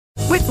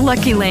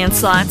Lucky Land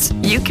Slots,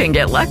 you can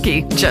get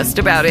lucky just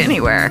about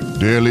anywhere.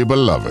 Dearly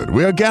beloved,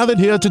 we are gathered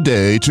here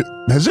today to...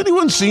 Has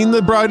anyone seen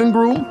the bride and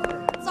groom?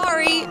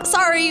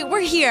 Sorry, we're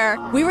here.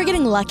 We were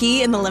getting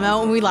lucky in the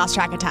limo and we lost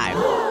track of time.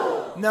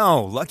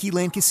 No, Lucky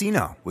Land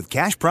Casino, with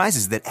cash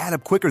prizes that add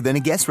up quicker than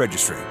a guest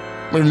registry.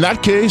 In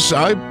that case,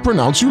 I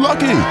pronounce you lucky.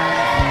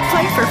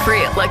 Play for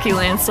free at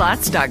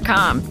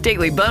LuckyLandSlots.com.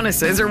 Daily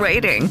bonuses are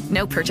waiting.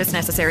 No purchase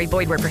necessary.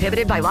 Void where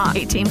prohibited by law.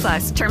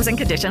 18+. Terms and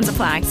conditions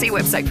apply. See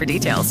website for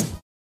details.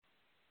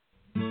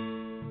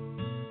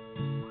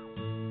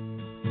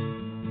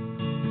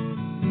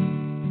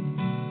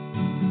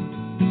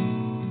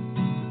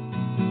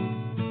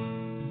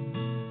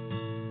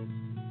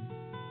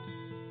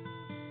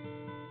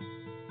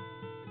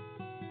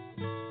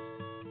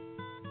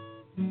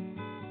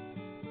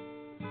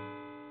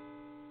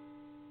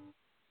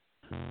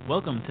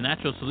 Welcome to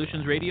Natural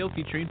Solutions Radio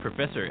featuring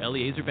Professor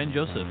Eliezer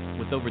Ben-Joseph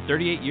with over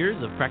 38 years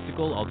of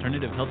practical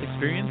alternative health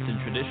experience in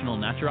traditional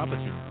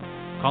naturopathy.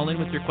 Call in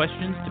with your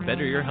questions to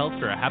better your health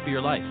for a happier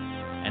life.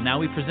 And now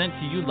we present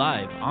to you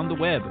live on the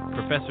web,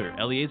 Professor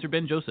Eliezer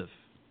Ben-Joseph.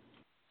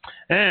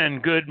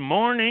 And good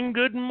morning,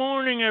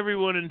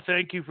 everyone, and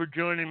thank you for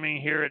joining me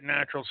here at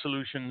Natural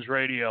Solutions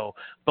Radio,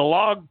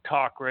 Blog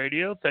Talk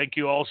Radio. Thank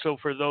you also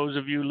for those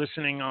of you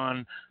listening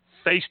on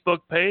Facebook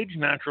page,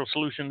 Natural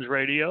Solutions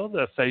Radio,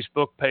 the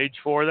Facebook page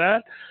for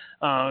that.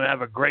 We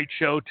have a great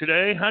show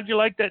today. How'd you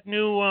like that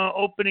new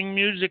opening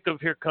music of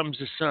Here Comes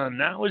the Sun?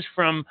 That was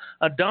from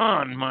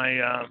Don,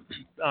 my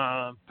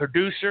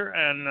producer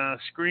and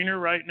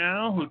screener right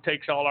now, who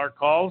takes all our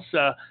calls.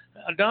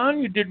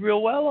 Don, you did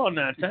real well on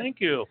that.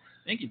 Thank you.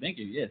 Thank you,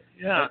 yes.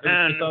 Yeah,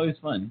 it's always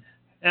fun.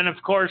 And, of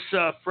course,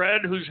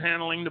 Fred, who's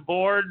handling the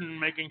board and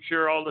making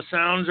sure all the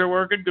sounds are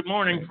working. Good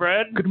morning,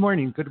 Fred. Good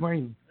morning.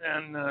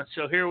 And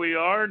so here we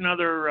are,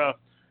 another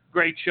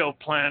great show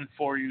planned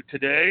for you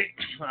today.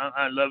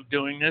 I love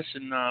doing this,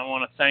 and I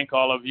want to thank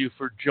all of you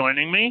for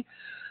joining me.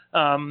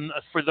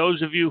 For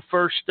those of you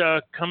first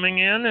coming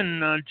in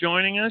and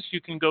joining us,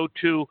 you can go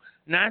to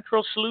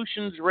Natural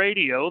Solutions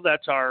Radio.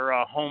 That's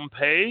our home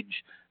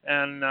page.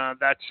 And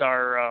that's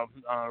our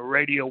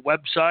radio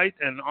website.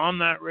 And on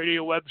that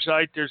radio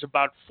website, there's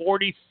about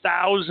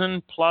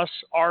 40,000 plus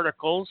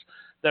articles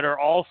that are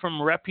all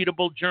from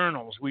reputable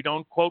journals. We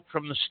don't quote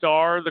from the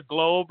Star, the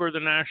Globe, or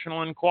the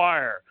National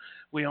Enquirer.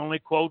 We only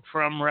quote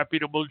from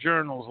reputable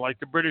journals like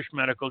the British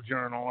Medical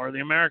Journal or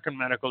the American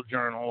Medical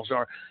Journals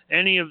or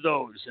any of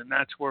those. And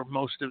that's where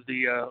most of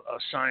the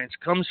science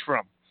comes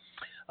from.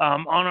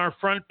 On our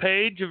front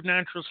page of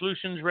Natural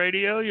Solutions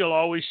Radio, you'll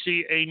always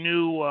see a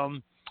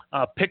new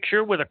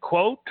picture with a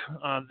quote.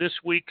 This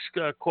week's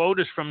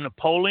quote is from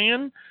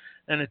Napoleon,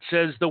 and it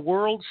says, "The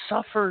world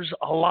suffers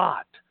a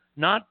lot,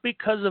 not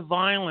because of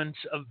violence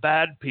of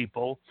bad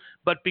people,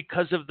 but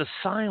because of the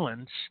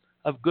silence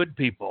of good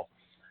people."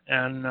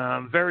 And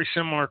very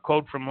similar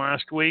quote from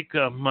last week,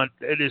 but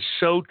it is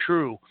so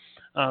true.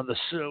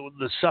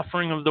 The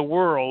suffering of the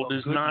world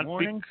is not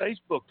morning,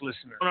 Facebook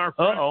listener. On our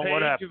front page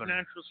what happened? Of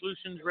Natural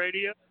Solutions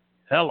Radio.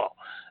 Hello.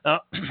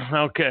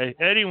 Okay.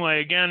 Anyway,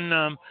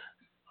 again,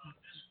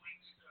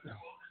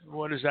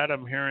 what is that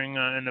I'm hearing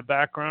in the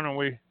background? Are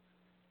we?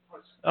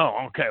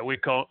 Oh, okay. We're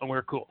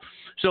cool.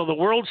 So the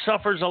world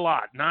suffers a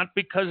lot, not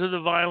because of the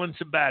violence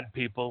of bad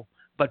people,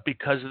 but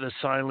because of the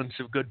silence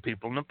of good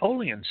people.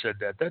 Napoleon said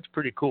that. That's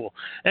pretty cool.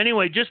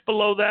 Anyway, just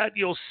below that,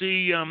 you'll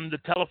see the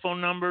telephone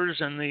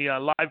numbers and the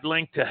live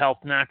link to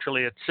Health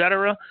Naturally,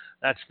 etc.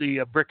 That's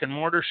the brick and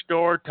mortar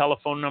store.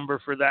 Telephone number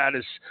for that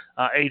is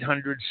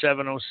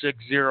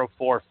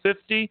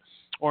 800-706-0450.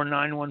 or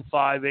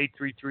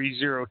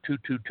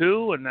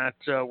 915-833-0222, and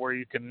that's where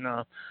you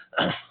can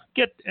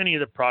get any of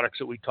the products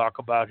that we talk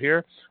about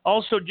here.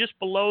 Also, just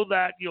below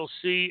that, you'll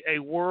see a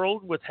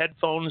world with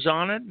headphones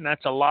on it, and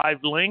that's a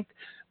live link.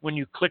 When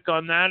you click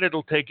on that,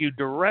 it'll take you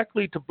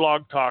directly to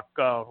Blog Talk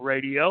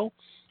Radio,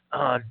 /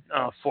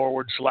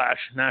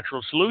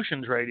 Natural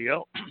Solutions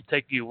Radio,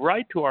 take you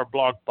right to our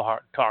Blog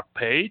Talk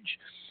page.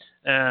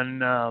 And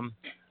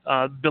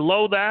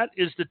below that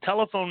is the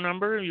telephone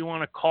number. You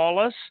want to call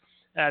us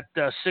at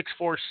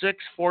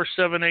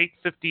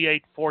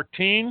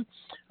 646-478-5814.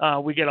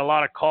 We get a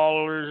lot of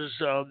callers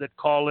that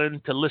call in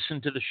to listen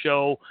to the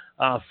show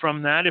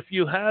from that. If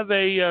you have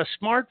a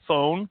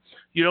smartphone,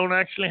 you don't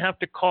actually have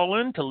to call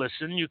in to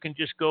listen. You can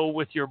just go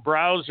with your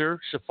browser,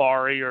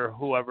 Safari or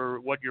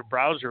what your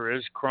browser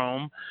is,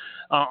 Chrome,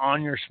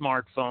 on your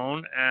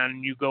smartphone,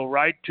 and you go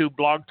right to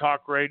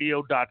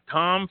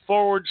blogtalkradio.com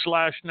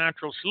 /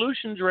 Natural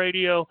Solutions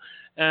Radio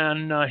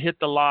and hit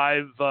the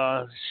live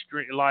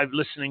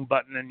listening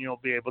button, and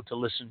you'll be able to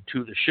listen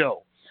to the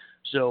show.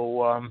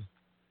 So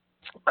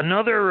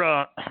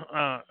another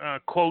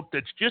quote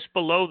that's just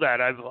below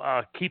that,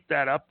 I keep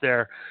that up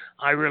there.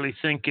 I really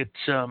think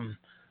it's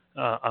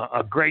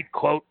a great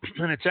quote,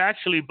 and it's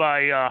actually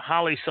by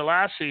Haile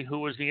Selassie, who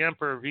was the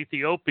emperor of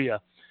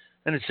Ethiopia.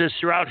 And it says,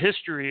 "Throughout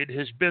history, it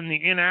has been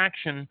the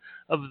inaction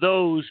of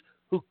those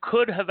who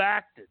could have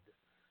acted,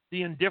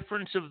 the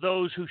indifference of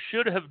those who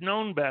should have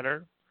known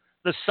better,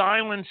 the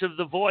silence of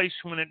the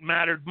voice when it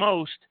mattered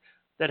most,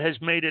 that has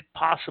made it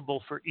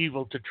possible for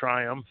evil to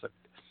triumph.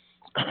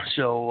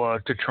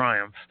 To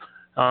triumph.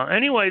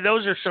 Anyway,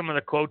 those are some of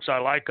the quotes I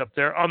like up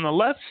there. On the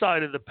left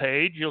side of the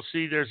page, you'll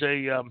see there's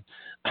a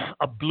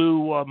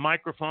blue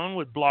microphone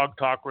with Blog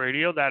Talk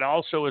Radio. That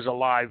also is a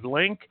live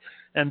link.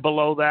 And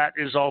below that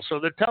is also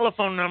the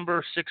telephone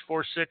number,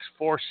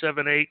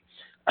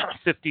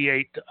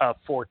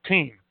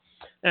 646-478-5814.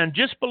 And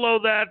just below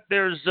that,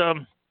 there's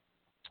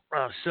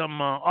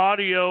some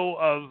audio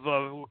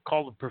of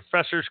called the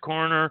Professor's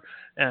Corner,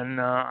 and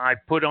I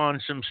put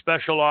on some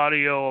special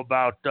audio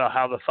about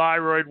how the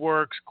thyroid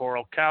works,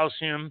 coral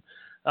calcium,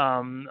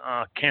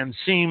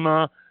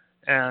 CanSema,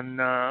 and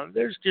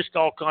there's just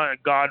all kind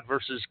of God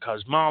versus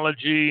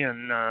cosmology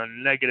and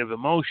negative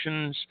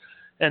emotions.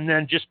 And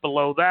then just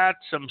below that,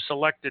 some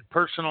selected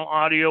personal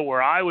audio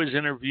where I was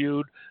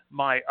interviewed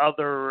by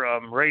other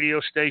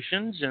radio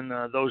stations, and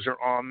those are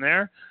on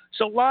there.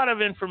 So a lot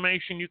of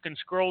information. You can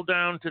scroll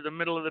down to the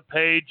middle of the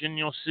page, and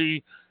you'll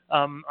see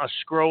a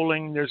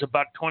scrolling. There's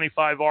about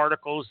 25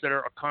 articles that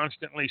are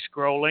constantly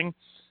scrolling.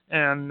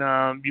 And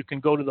you can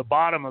go to the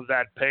bottom of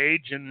that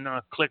page and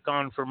click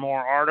on for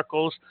more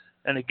articles.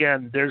 And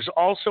again, there's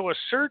also a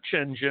search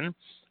engine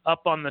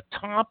up on the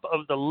top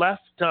of the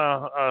left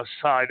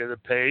side of the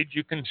page.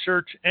 You can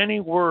search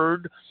any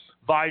word,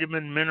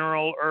 vitamin,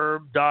 mineral,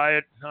 herb,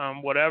 diet,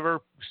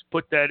 whatever. Just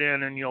put that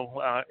in and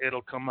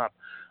it'll come up.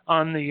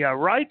 On the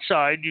right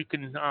side, you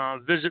can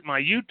visit my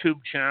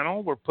YouTube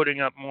channel. We're putting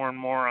up more and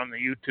more on the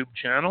YouTube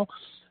channel.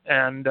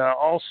 And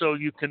also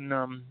you can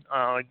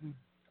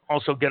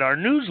also get our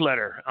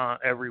newsletter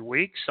every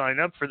week. Sign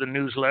up for the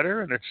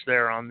newsletter, and it's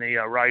there on the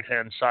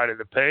right-hand side of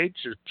the page.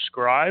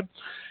 Subscribe.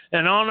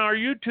 And on our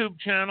YouTube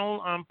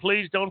channel,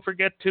 please don't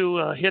forget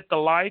to hit the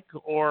like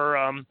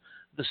or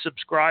the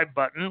subscribe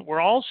button. We're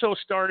also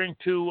starting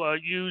to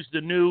use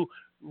the new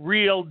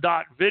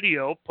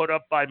Reel.video put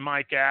up by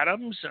Mike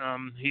Adams.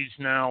 He's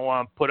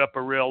now put up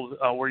a reel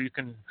where you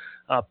can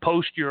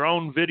post your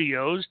own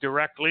videos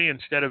directly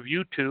instead of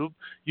YouTube.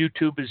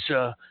 YouTube is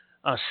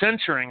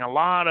censoring a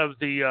lot of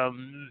the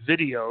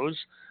videos,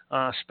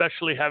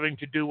 especially having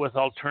to do with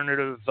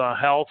alternative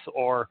health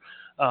or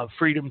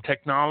Freedom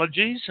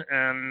Technologies.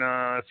 And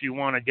if you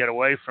want to get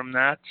away from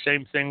that,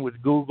 same thing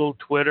with Google,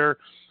 Twitter.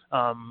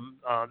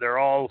 They're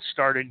all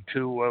starting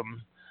to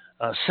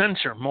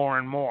censor more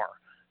and more.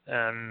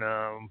 And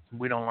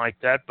we don't like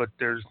that, but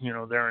they're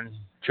in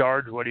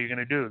charge. What are you going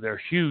to do?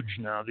 They're huge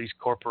now, these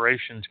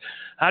corporations.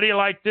 How do you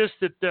like this?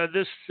 That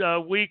this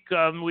week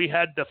we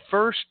had the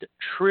first $1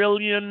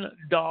 trillion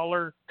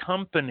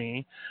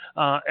company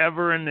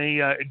ever in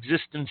the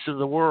existence of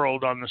the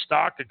world on the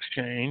stock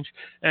exchange,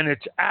 and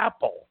it's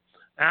Apple.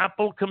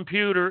 Apple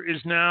Computer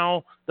is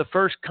now the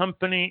first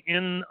company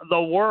in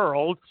the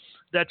world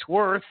that's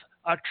worth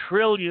 $1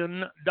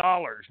 trillion.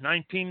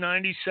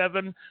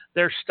 1997,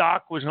 their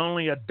stock was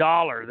only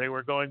 $1. They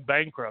were going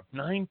bankrupt.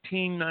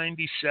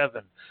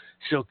 1997.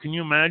 So can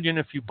you imagine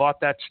if you bought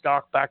that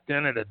stock back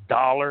then at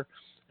 $1,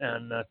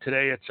 and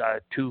today it's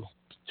two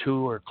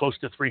or close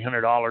to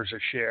 $300 a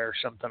share,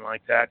 something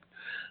like that.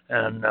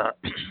 And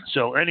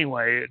so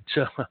anyway, it's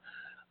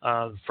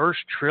first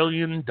 $1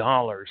 trillion.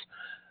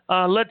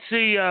 Let's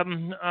see. I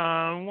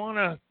want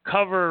to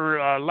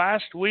cover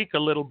last week a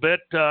little bit.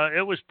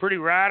 It was pretty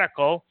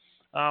radical.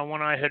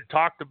 When I had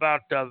talked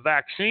about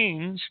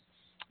vaccines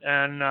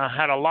and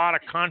had a lot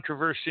of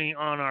controversy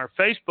on our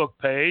Facebook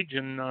page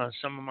and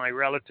some of my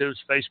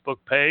relatives' Facebook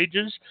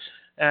pages,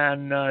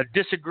 and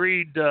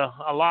disagreed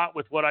a lot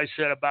with what I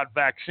said about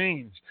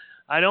vaccines.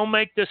 I don't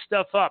make this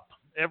stuff up.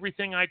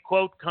 Everything I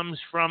quote comes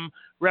from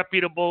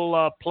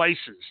reputable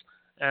places.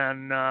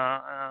 And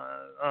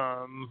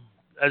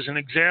as an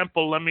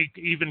example, let me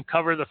even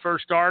cover the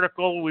first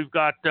article. We've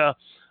got a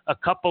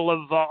couple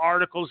of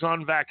articles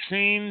on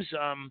vaccines.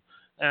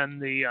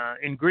 And the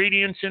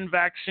ingredients in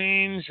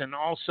vaccines, and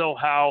also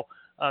how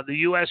the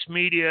U.S.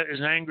 media is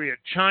angry at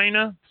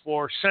China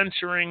for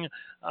censoring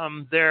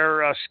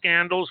their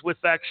scandals with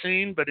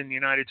vaccine. But in the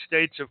United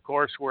States, of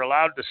course, we're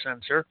allowed to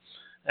censor.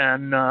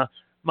 And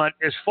but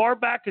as far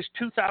back as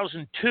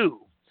 2002,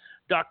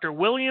 Dr.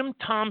 William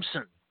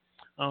Thompson,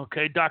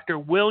 Dr.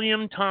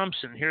 William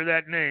Thompson, hear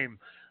that name,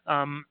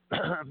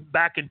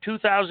 back in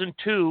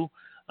 2002,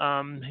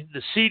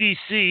 the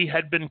CDC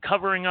had been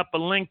covering up a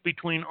link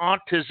between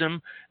autism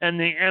and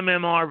the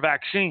MMR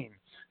vaccine.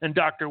 And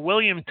Dr.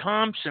 William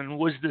Thompson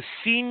was the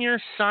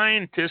senior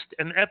scientist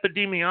and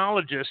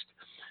epidemiologist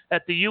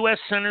at the U.S.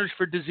 Centers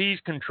for Disease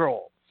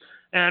Control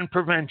and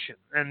Prevention.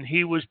 And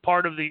he was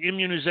part of the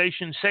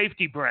immunization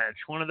safety branch,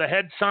 one of the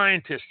head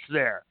scientists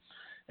there.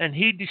 And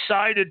he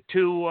decided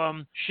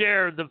to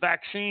share the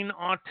vaccine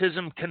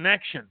autism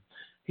connection.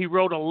 He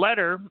wrote a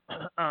letter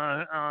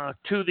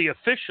to the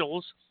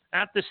officials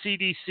at the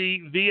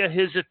CDC via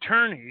his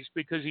attorneys,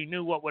 because he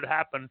knew what would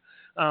happen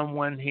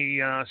when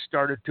he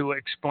started to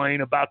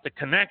explain about the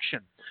connection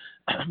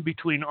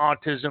between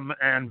autism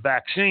and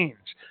vaccines.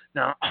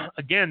 Now,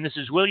 again, this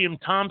is William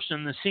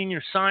Thompson, the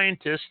senior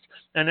scientist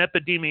and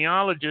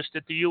epidemiologist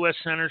at the U.S.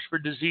 Centers for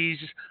Disease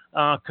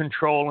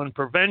Control and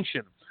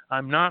Prevention.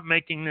 I'm not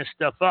making this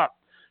stuff up.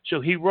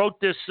 So he wrote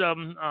this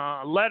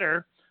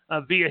letter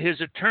via his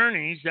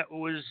attorneys that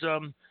was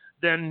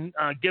then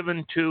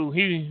given to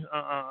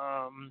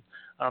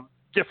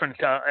different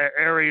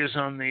areas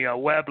on the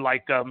web,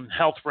 like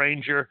Health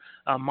Ranger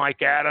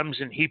Mike Adams,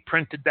 and he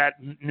printed that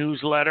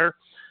newsletter.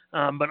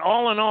 But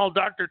all in all,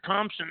 Dr.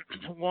 Thompson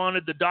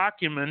wanted the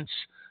documents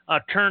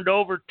turned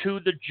over to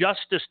the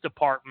Justice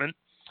Department,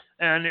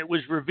 and it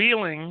was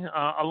revealing,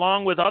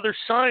 along with other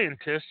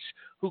scientists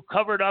who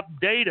covered up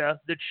data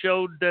that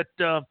showed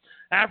that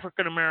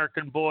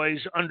African-American boys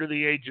under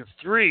the age of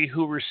 3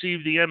 who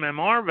received the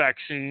MMR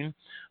vaccine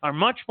are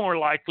much more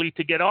likely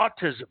to get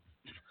autism.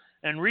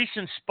 And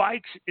recent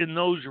spikes in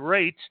those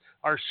rates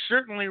are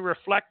certainly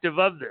reflective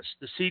of this.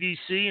 The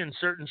CDC and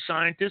certain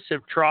scientists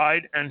have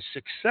tried and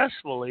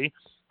successfully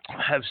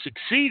have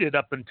succeeded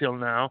up until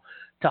now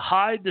to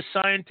hide the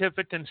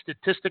scientific and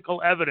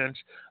statistical evidence,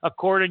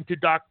 according to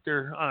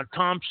Dr.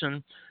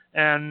 Thompson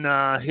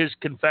and his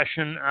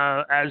confession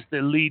as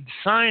the lead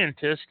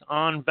scientist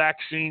on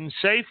vaccine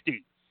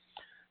safety.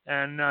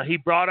 And he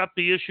brought up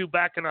the issue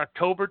back in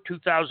October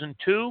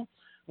 2002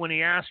 when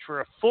he asked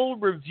for a full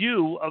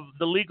review of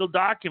the legal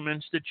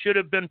documents that should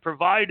have been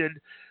provided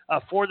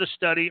for the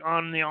study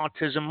on the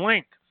autism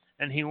link.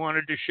 And he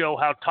wanted to show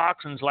how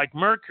toxins like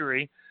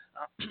mercury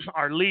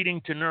are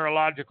leading to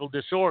neurological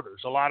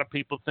disorders. A lot of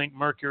people think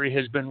mercury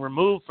has been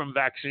removed from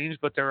vaccines,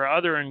 but there are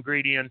other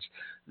ingredients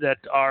that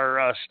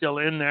are still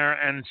in there,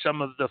 and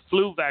some of the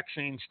flu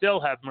vaccines still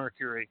have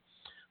mercury.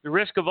 The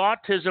risk of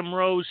autism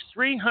rose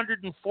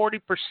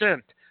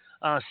 340%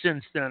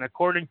 since then,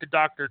 according to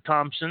Dr.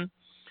 Thompson.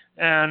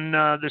 And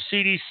the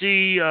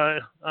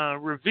CDC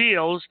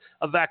reveals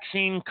a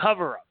vaccine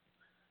cover-up.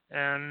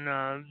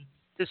 And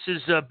this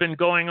has been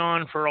going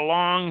on for a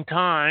long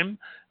time,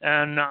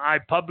 and I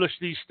publish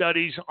these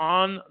studies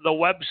on the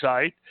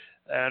website,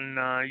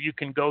 and you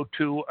can go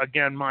to,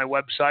 again, my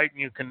website,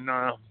 and you can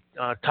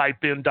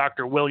type in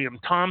Dr. William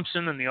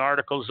Thompson, and the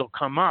articles will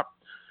come up.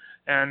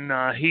 And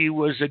he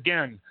was,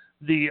 again,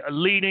 the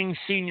leading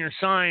senior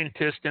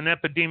scientist and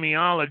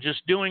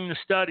epidemiologist doing the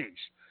studies.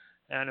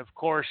 And, of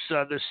course,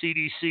 the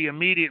CDC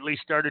immediately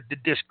started to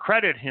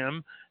discredit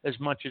him as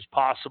much as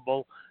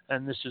possible.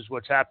 And this is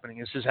what's happening.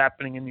 This is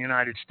happening in the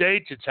United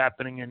States. It's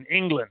happening in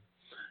England.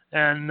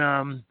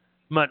 And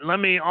but let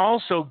me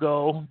also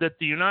go that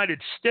the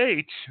United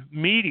States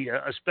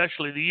media,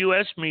 especially the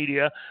U.S.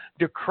 media,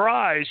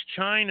 decries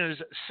China's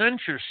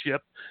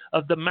censorship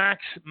of the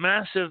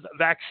massive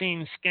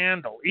vaccine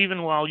scandal,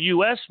 even while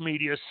U.S.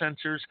 media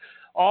censors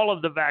all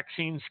of the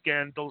vaccine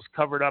scandals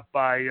covered up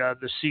by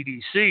the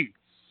CDC.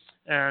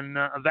 And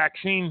a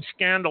vaccine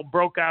scandal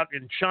broke out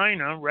in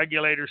China.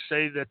 Regulators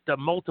say that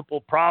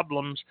multiple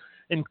problems,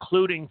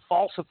 including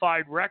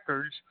falsified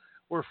records,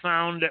 were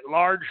found at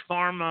large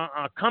pharma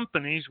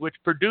companies which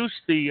produce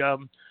the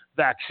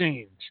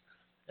vaccines.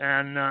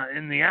 And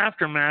in the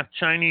aftermath,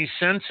 Chinese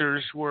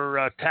censors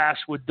were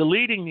tasked with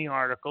deleting the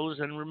articles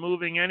and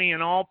removing any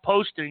and all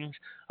postings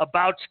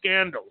about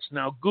scandals.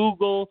 Now,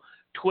 Google,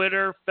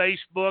 Twitter,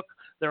 Facebook,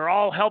 they're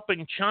all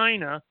helping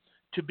China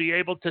to be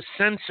able to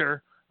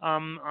censor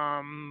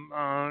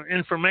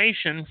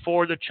information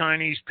for the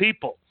Chinese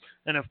people.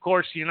 And of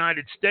course, the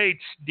United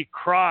States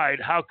decried,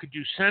 how could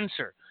you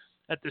censor?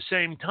 At the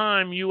same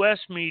time, U.S.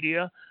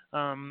 media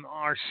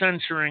are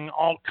censoring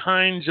all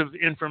kinds of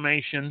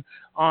information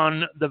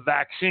on the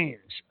vaccines.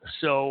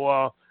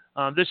 So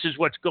this is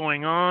what's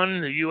going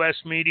on. The U.S.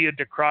 media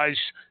decries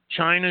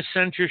China's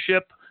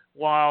censorship,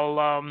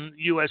 while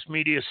U.S.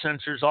 media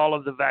censors all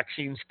of the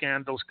vaccine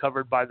scandals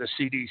covered by the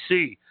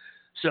CDC.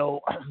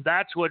 So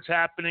that's what's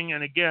happening.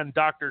 And again,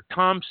 Dr.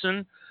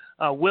 Thompson,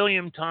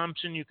 William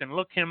Thompson, you can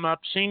look him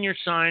up, senior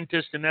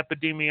scientist and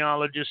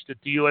epidemiologist at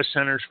the U.S.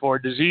 Centers for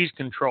Disease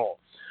Control.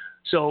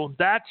 So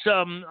that's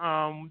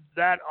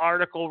that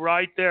article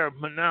right there.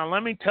 But now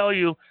let me tell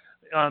you,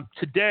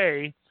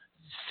 today,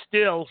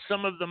 still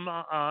some of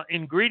the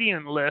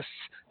ingredient lists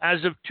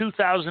as of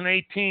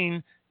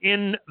 2018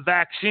 in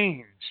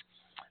vaccines.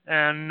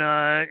 And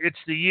it's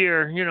the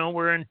year,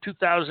 we're in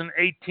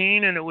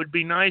 2018, and it would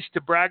be nice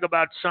to brag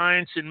about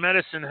science and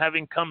medicine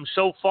having come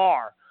so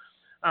far.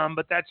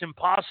 But that's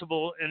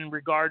impossible in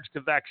regards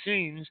to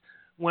vaccines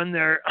when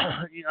they're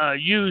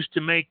used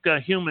to make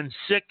humans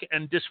sick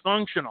and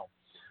dysfunctional,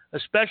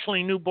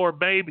 especially newborn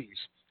babies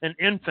and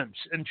infants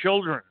and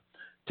children.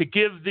 To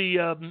give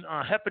the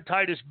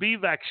hepatitis B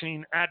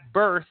vaccine at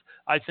birth,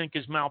 I think,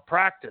 is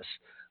malpractice.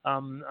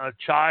 A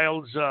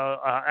child's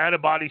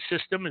antibody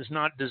system is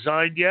not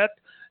designed yet,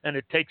 and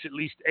it takes at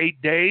least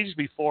 8 days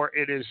before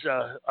it is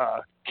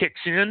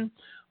kicks in.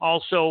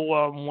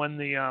 Also, when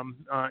the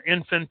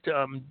infant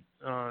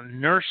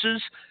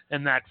nurses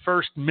and that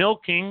first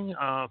milking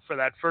for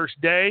that first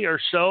day or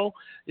so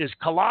is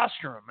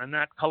colostrum, and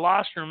that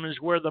colostrum is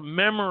where the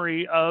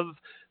memory of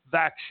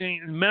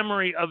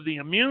the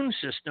immune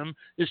system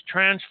is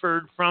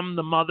transferred from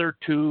the mother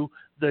to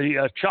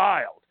the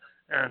child.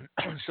 And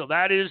so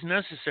that is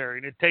necessary.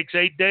 And it takes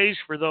 8 days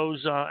for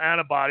those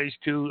antibodies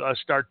to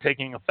start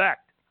taking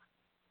effect.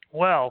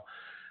 Well,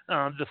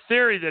 The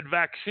theory that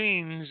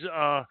vaccines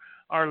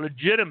are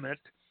legitimate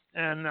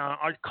and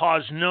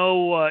cause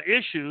no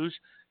issues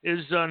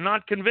is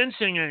not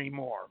convincing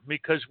anymore,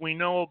 because we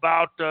know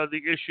about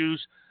the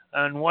issues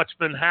and what's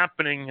been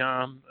happening.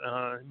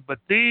 But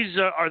these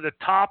are the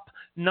top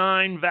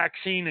 9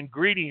 vaccine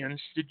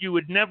ingredients that you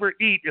would never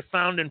eat if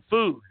found in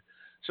food.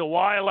 So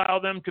why allow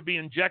them to be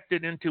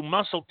injected into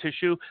muscle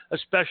tissue,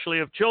 especially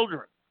of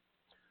children?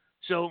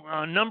 So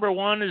number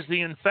 1 is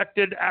the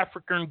infected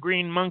African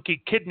green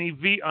monkey kidney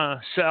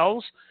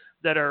cells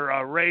that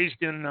are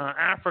raised in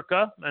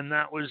Africa, and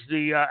that was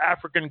the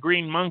African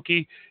green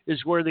monkey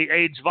is where the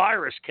AIDS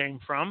virus came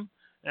from.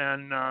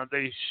 And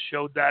they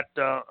showed that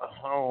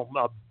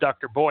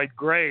Dr. Boyd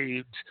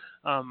Graves,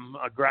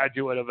 a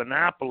graduate of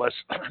Annapolis,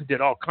 did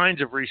all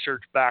kinds of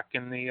research back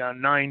in the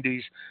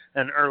 90s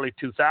and early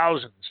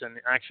 2000s. And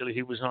actually,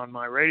 he was on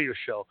my radio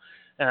show.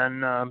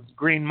 And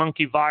green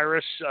monkey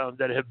virus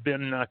that have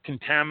been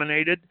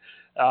contaminated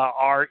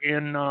are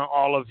in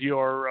all of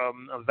your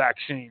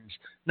vaccines.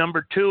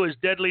 Number 2 is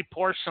deadly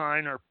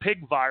porcine or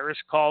pig virus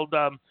called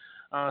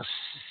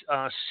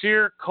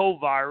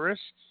Circovirus,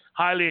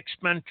 highly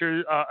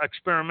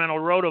experimental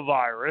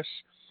rotavirus.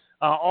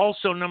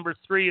 Also, number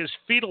 3 is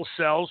fetal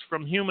cells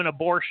from human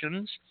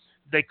abortions.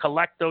 They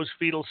collect those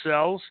fetal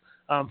cells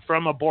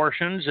from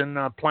abortions in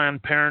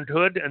Planned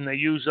Parenthood, and they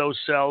use those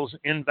cells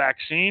in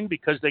vaccine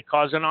because they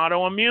cause an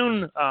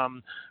autoimmune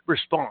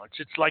response.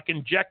 It's like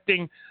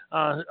injecting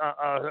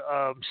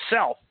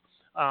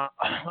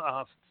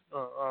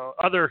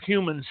other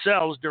human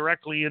cells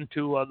directly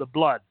into the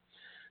blood.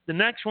 The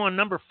next one,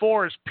 number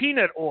 4, is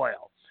peanut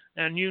oil.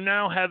 And you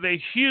now have a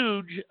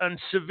huge and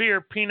severe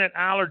peanut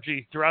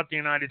allergy throughout the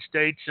United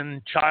States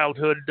and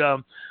childhood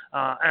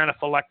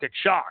anaphylactic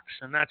shocks.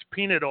 And that's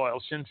peanut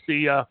oil since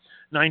the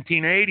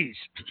 1980s.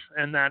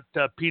 And that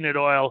peanut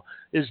oil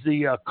is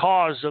the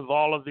cause of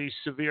all of these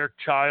severe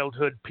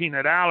childhood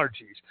peanut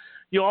allergies.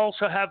 You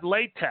also have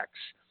latex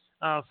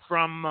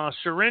from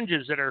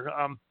syringes that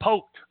are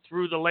poked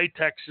through the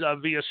latex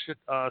via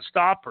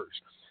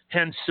stoppers,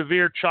 hence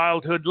severe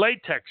childhood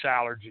latex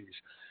allergies.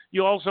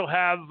 You also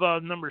have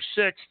number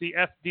 6, the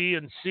FD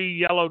and C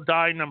yellow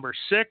dye number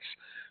 6.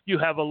 You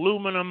have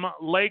aluminum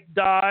lake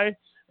dye.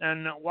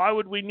 And why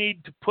would we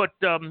need to put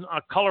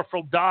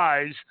colorful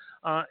dyes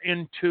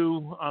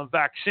into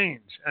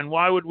vaccines? And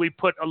why would we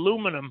put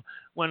aluminum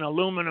when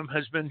aluminum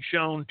has been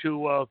shown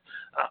to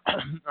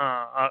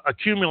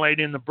accumulate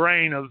in the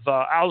brain of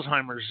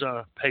Alzheimer's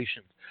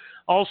patients?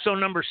 Also,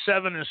 number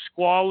 7 is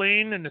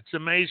squalene, and it's the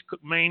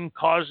main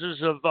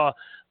causes of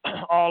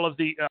all of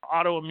the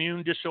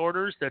autoimmune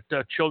disorders that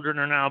children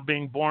are now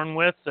being born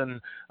with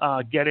and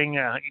getting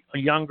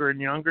younger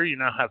and younger. You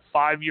now have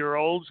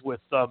 5-year-olds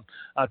with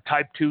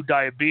type 2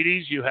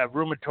 diabetes. You have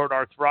rheumatoid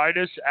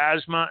arthritis,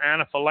 asthma,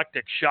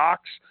 anaphylactic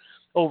shocks.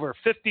 Over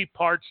 50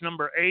 parts,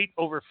 number 8,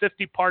 over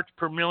 50 parts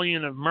per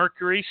million of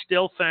mercury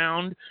still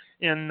found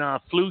in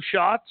flu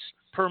shots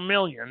per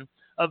million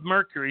of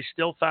mercury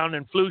still found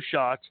in flu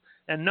shots.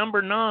 And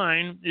number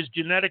 9 is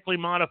genetically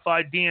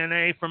modified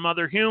DNA from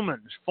other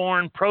humans.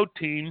 Foreign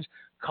proteins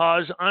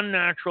cause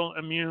unnatural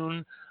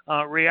immune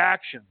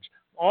reactions.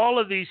 All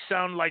of these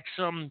sound like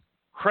some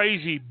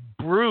crazy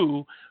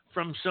brew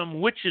from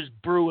some witch's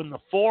brew in the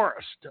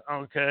forest,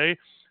 okay,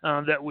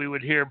 that we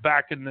would hear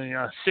back in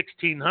the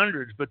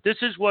 1600s. But this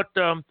is what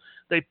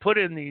they put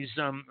in these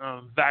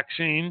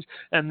vaccines.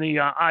 And the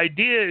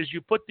idea is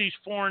you put these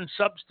foreign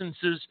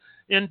substances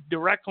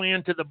directly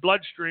into the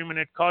bloodstream, and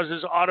it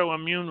causes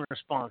autoimmune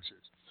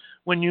responses.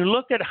 When you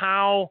look at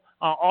how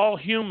all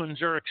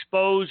humans are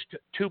exposed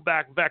to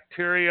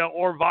bacteria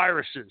or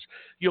viruses,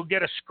 you'll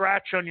get a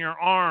scratch on your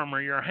arm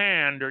or your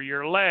hand or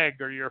your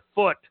leg or your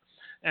foot.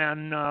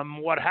 And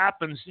what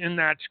happens in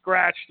that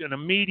scratch, an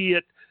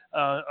immediate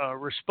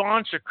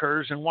response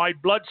occurs, and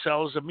white blood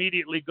cells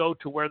immediately go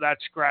to where that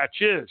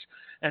scratch is.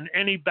 And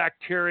any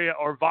bacteria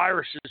or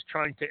viruses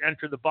trying to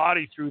enter the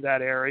body through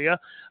that area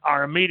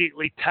are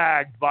immediately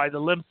tagged by the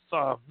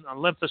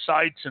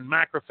lymphocytes and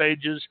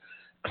macrophages,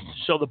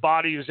 so the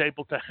body is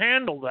able to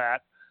handle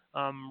that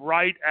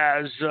right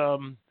as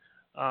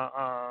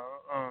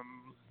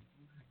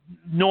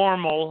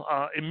normal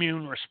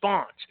immune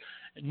response.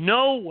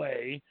 No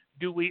way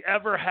do we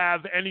ever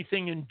have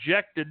anything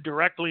injected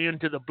directly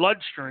into the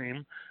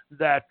bloodstream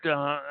that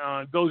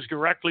goes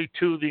directly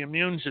to the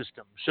immune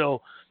system.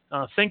 So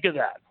think of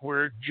that.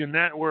 We're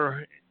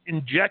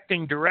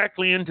injecting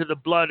directly into the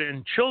blood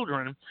in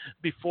children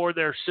before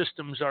their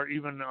systems are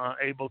even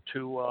able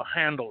to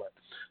handle it.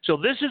 So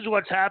this is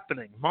what's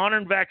happening.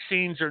 Modern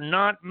vaccines are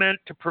not meant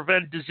to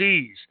prevent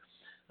disease.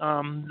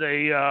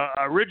 They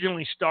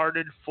originally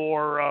started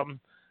for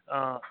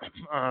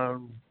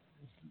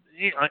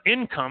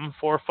income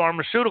for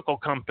pharmaceutical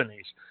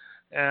companies,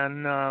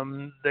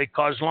 and they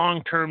cause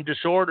long-term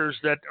disorders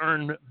that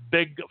earn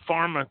big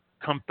pharma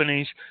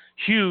companies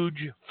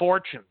huge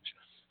fortunes.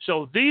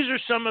 So these are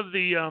some of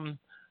the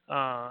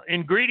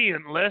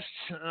ingredient lists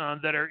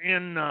that are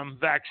in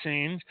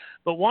vaccines.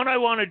 But what I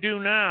want to do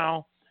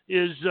now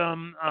is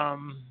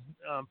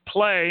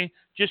play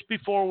just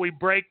before we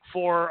break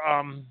for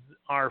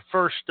our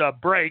first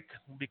break,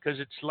 because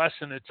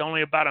it's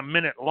only about a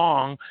minute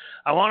long.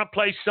 I want to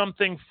play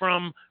something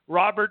from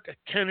Robert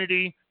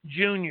Kennedy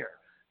Jr.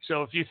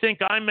 So if you think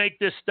I make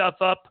this stuff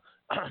up,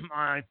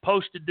 I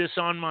posted this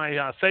on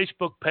my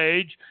Facebook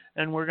page,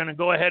 and we're going to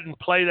go ahead and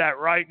play that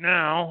right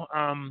now.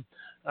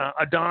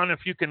 Adon, if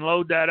you can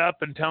load that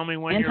up and tell me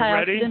when you're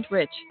ready.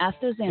 Antioxidant-rich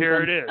astaxanthin.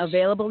 Here it is.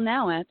 Available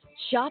now at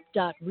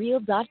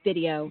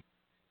shop.real.video.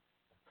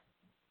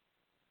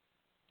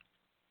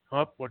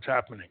 Oh, what's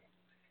happening?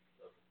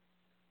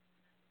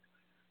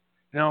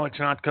 No, it's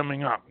not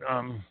coming up.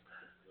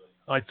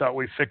 I thought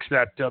we fixed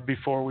that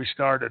before we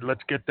started.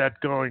 Let's get that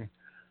going.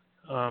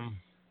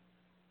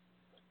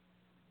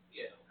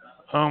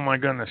 Oh, my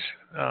goodness.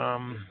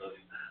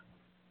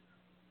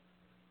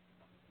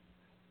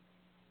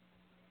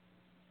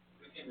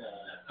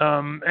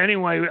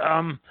 Anyway,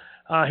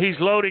 he's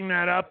loading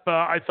that up.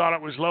 I thought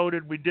it was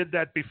loaded. We did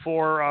that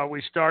before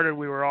we started.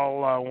 We were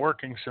all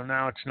working, so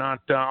now it's not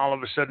all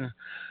of a sudden.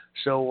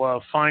 So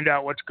find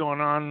out what's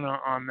going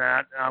on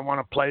that. I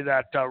want to play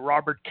that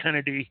Robert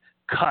Kennedy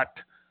cut.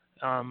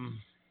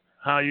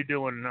 How you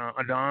doing,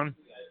 Adon?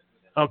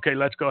 Okay,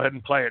 let's go ahead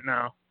and play it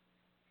now.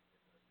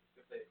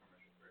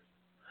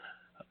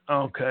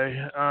 Okay.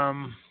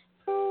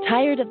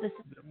 Tired of this?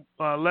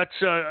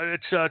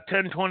 It's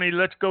 10:20.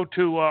 Let's go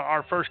to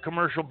our first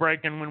commercial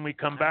break, and when we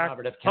come back. You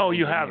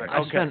have it. Okay.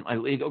 I spent my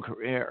legal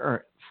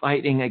career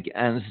fighting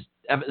against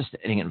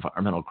devastating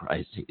environmental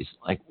crises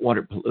like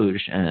water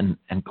pollution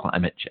and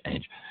climate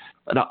change.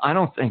 But I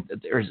don't think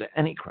that there's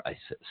any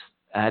crisis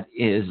that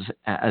is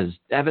as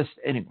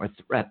devastating or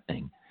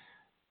threatening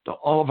to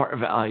all of our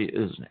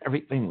values and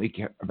everything we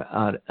care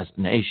about as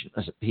a nation,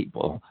 as a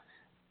people,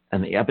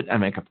 and the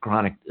epidemic of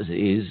chronic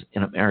disease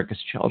in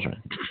America's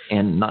children.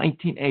 In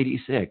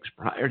 1986,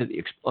 prior to the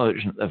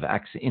explosion of the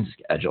vaccine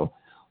schedule,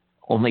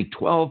 only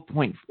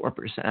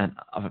 12.4%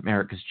 of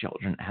America's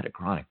children had a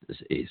chronic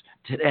disease.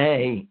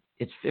 Today,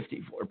 it's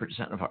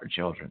 54% of our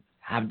children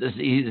have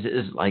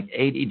diseases like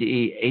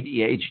ADD,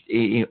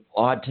 ADHD,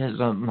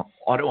 autism,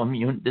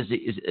 autoimmune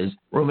diseases,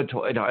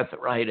 rheumatoid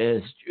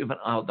arthritis,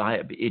 juvenile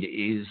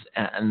diabetes,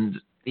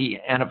 and the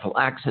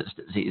anaphylaxis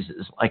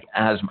diseases like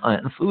asthma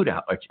and food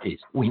allergies.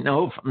 We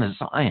know from the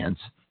science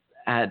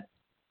that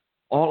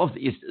all of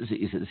these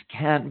diseases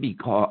can be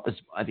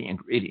caused by the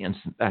ingredients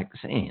in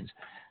vaccines.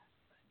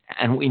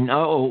 And we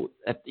know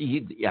that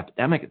the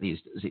epidemic of these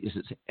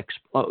diseases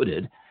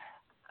exploded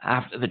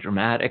after the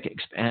dramatic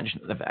expansion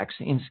of the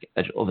vaccine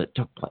schedule that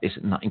took place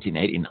in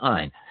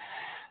 1989.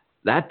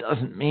 That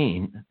doesn't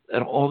mean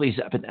that all these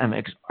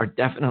epidemics are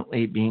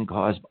definitely being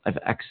caused by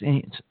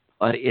vaccines,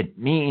 but it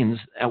means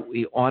that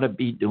we ought to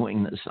be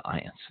doing the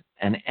science.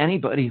 And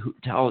anybody who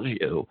tells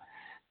you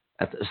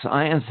that the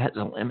science has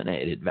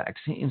eliminated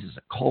vaccines as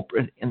a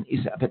culprit in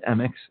these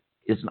epidemics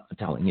is not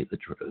telling you the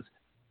truth.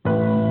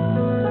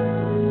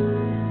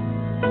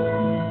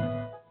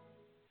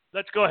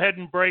 Let's go ahead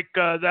and break.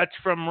 That's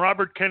from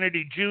Robert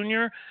Kennedy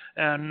Jr.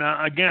 And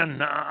again,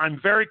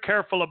 I'm very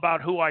careful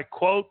about who I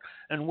quote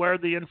and where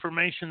the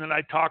information that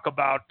I talk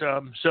about.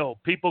 So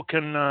people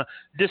can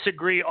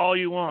disagree all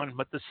you want,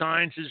 but the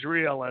science is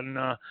real. And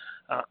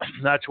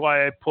that's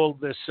why I pulled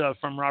this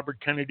from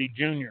Robert Kennedy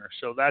Jr.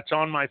 So that's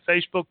on my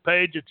Facebook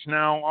page. It's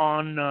now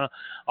on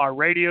our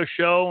radio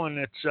show, and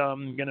it's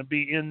going to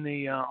be in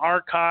the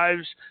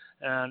archives.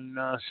 And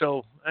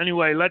so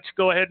anyway, let's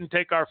go ahead and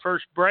take our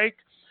first break.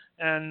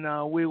 And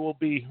we will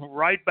be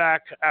right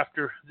back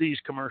after these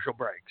commercial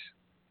breaks.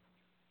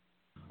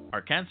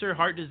 Are cancer,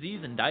 heart disease,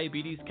 and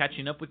diabetes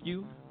catching up with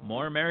you?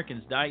 More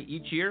Americans die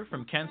each year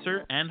from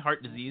cancer and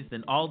heart disease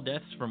than all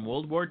deaths from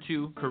World War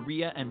II,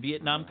 Korea, and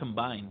Vietnam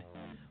combined.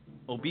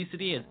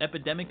 Obesity is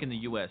epidemic in the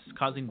U.S.,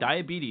 causing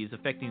diabetes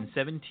affecting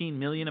 17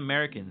 million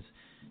Americans,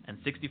 and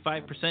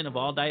 65% of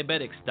all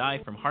diabetics die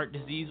from heart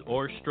disease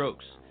or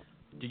strokes.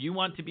 Do you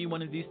want to be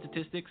one of these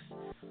statistics?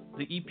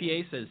 The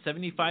EPA says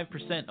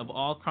 75% of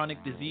all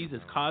chronic disease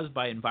is caused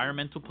by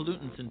environmental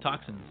pollutants and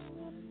toxins.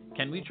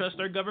 Can we trust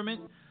our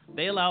government?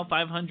 They allow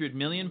 500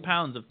 million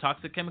pounds of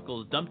toxic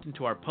chemicals dumped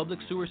into our public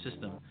sewer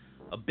system,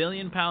 1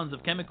 billion pounds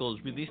of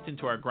chemicals released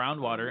into our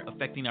groundwater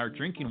affecting our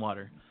drinking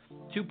water,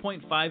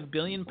 2.5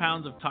 billion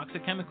pounds of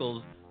toxic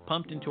chemicals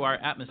pumped into our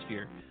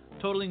atmosphere,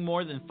 totaling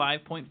more than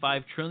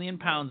 5.5 trillion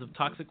pounds of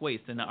toxic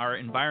waste in our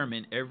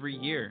environment every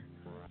year.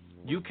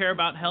 You care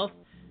about health?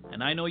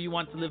 And I know you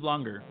want to live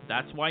longer.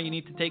 That's why you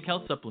need to take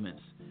health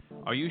supplements.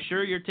 Are you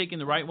sure you're taking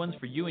the right ones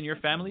for you and your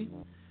family?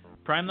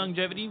 Prime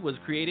Longevity was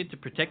created to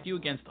protect you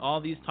against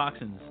all these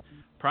toxins.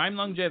 Prime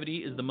Longevity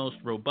is the most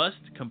robust,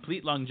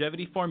 complete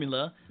longevity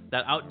formula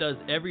that outdoes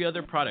every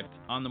other product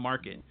on the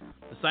market.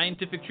 The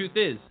scientific truth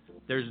is,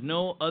 there's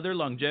no other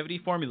longevity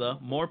formula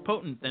more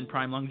potent than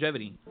Prime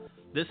Longevity.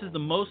 This is the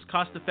most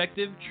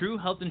cost-effective, true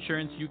health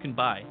insurance you can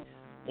buy.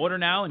 Order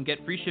now and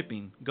get free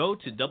shipping. Go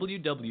to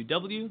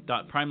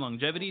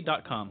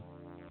www.primelongevity.com.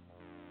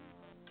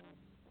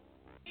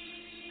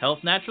 Health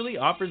Naturally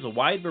offers a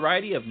wide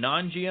variety of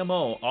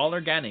non-GMO,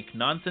 all-organic,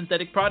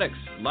 non-synthetic products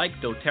like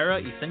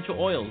doTERRA essential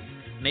oils,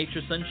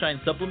 Nature Sunshine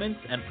supplements,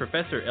 and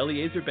Professor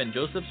Eliezer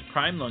Ben-Joseph's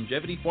Prime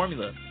Longevity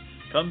Formula.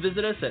 Come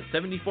visit us at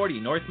 7040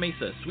 North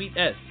Mesa, Suite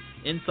S,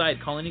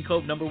 inside Colony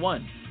Cove No.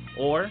 1,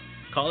 or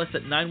call us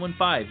at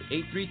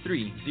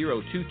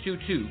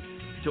 915-833-0222.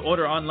 To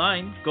order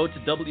online, go to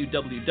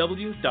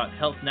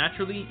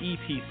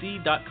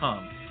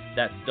www.healthnaturallyetc.com.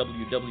 That's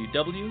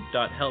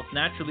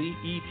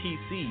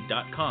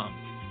www.healthnaturallyetc.com.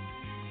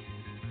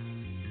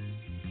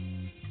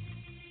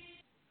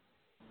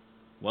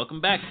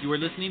 Welcome back. You are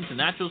listening to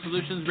Natural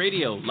Solutions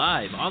Radio,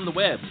 live on the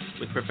web,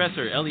 with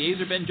Professor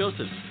Eliezer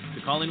Ben-Joseph.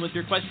 To call in with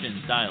your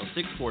questions, dial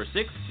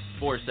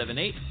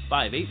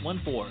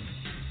 646-478-5814.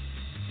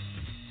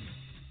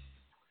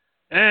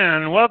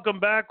 And welcome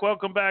back.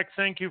 Welcome back.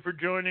 Thank you for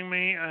joining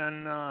me,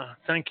 and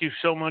thank you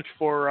so much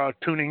for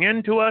tuning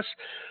in to us.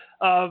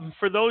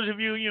 For those of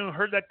you who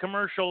heard that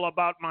commercial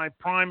about my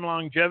Prime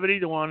Longevity,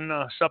 the one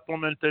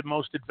supplement, the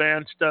most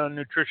advanced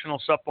nutritional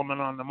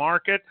supplement on the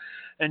market,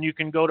 and you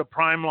can go to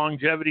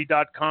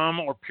primelongevity.com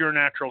or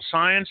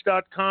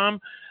purenaturalscience.com.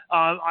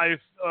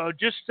 I've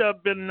just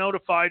been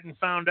notified and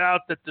found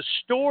out that the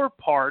store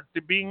part, the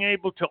being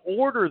able to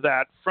order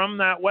that from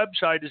that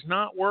website, is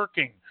not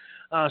working.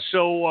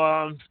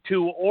 So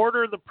to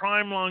order the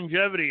Prime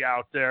Longevity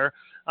out there,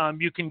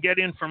 you can get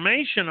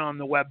information on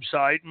the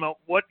website.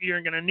 What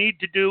you're going to need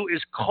to do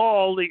is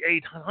call the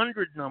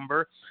 800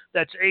 number.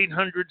 That's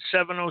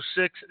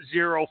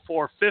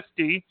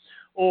 800-706-0450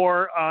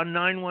 or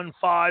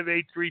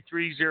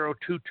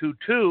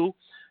 915-833-0222.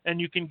 And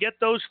you can get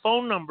those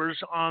phone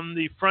numbers on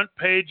the front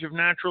page of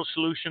Natural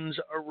Solutions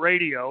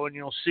Radio, and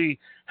you'll see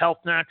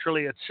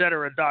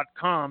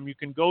healthnaturally.com. You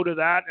can go to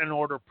that and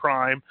order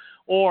Prime.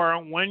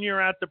 Or when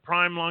you're at the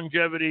Prime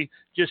Longevity,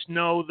 just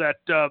know that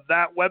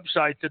that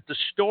website, that the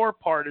store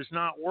part is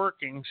not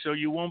working, so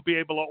you won't be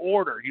able to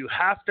order. You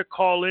have to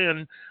call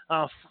in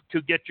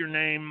to get your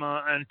name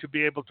and to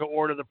be able to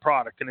order the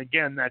product. And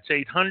again, that's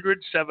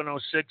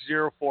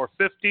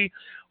 800-706-0450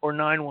 or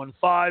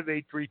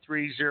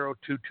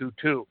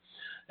 915-833-0222.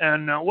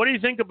 And what do you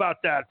think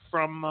about that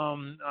from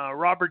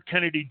Robert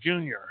Kennedy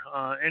Jr.?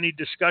 Any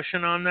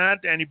discussion on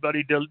that?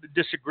 Anybody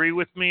disagree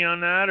with me on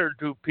that, or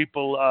do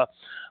people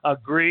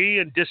agree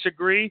and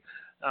disagree?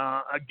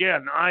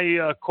 Again,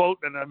 I quote,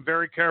 and I'm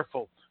very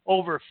careful,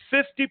 over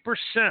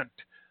 50%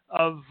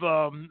 of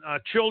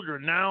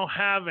children now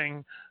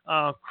having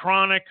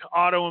chronic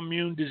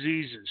autoimmune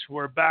diseases,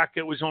 where back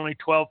it was only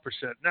 12%.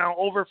 Now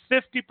over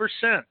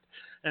 50%.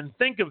 And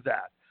think of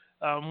that.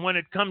 When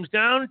it comes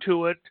down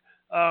to it,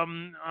 a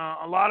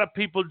lot of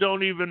people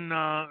don't even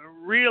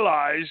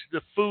realize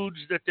the foods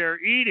that they're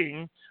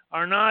eating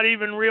are not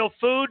even real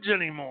foods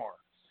anymore.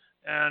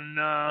 And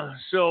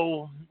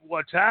so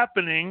what's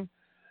happening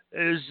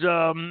is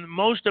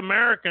most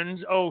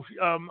Americans,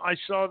 I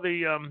saw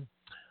the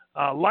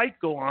light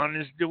go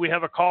on. Do we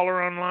have a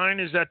caller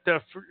online? Is that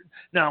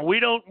now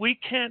we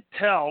can't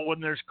tell when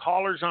there's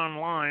callers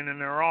online, and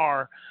there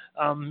are,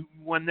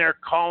 when they're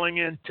calling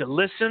in to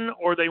listen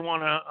or they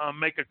want to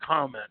make a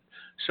comment.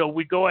 So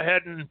we go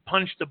ahead and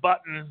punch the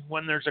button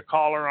when there's a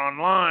caller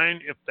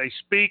online. If they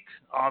speak,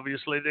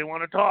 obviously they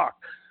want to talk.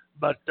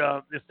 But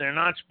if they're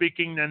not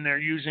speaking, then they're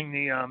using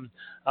the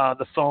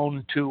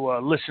phone to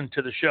listen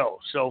to the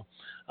show. So,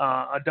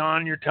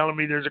 Adon, you're telling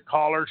me there's a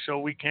caller, so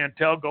we can't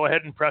tell. Go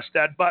ahead and press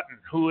that button.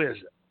 Who is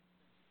it?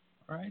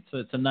 All right, so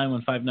it's a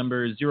 915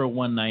 number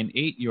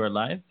 0198. You are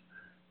live.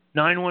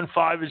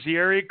 915 is the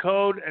area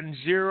code, and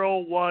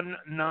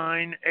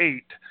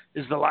 0198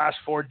 is the last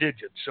four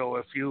digits. So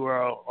if you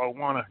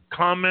want to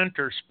comment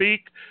or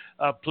speak,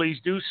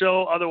 please do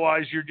so.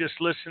 Otherwise, you're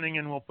just listening,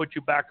 and we'll put you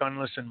back on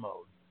listen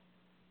mode.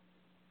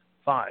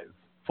 5,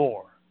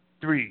 4,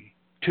 3,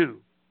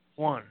 2,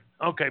 1.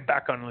 Okay,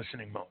 back on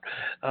listening mode.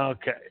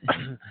 Okay.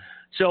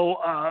 So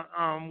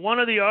one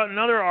of the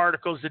another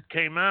articles that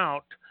came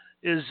out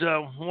is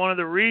one of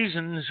the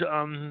reasons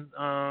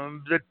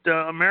that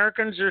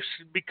Americans are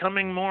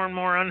becoming more and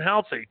more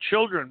unhealthy,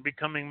 children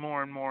becoming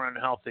more and more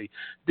unhealthy.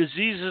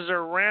 Diseases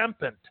are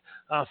rampant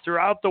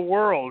throughout the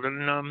world,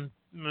 and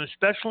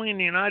especially in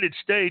the United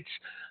States,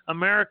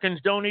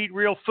 Americans don't eat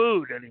real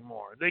food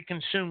anymore. They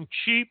consume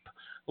cheap,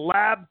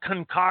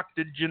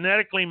 lab-concocted,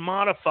 genetically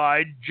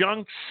modified,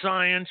 junk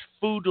science,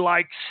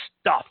 food-like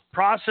stuff.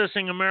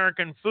 Processing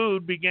American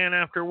food began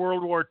after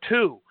World War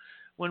II,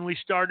 when we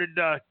started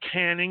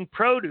canning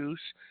produce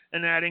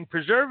and adding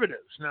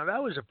preservatives. Now,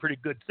 that was a pretty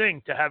good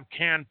thing to have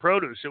canned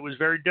produce. It was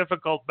very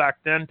difficult back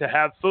then to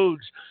have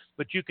foods,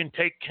 but you can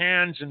take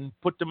cans and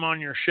put them on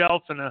your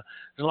shelf, and as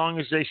long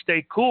as they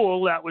stay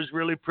cool, that was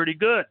really pretty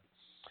good.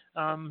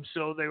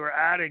 So they were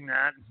adding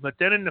that. But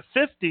then in the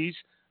 50s,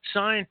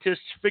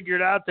 scientists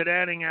figured out that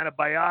adding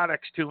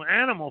antibiotics to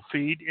animal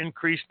feed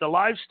increased the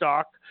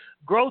livestock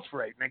growth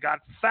rate, and they got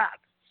fat.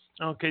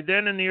 Okay,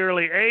 then in the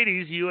early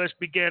 80s, the U.S.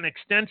 began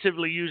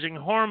extensively using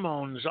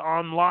hormones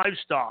on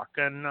livestock,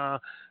 and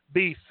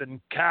beef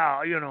and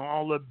cow,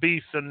 all the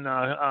beef and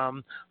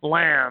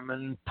lamb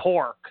and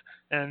pork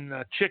and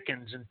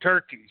chickens and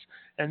turkeys.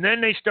 And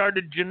then they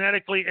started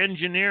genetically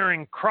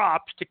engineering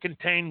crops to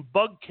contain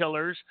bug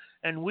killers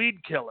and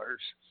weed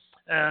killers.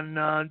 And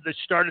they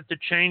started to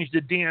change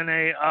the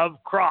DNA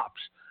of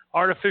crops.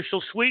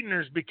 Artificial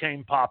sweeteners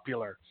became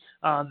popular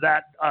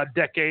that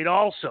decade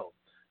also.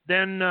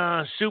 Then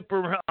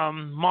super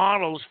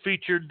models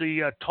featured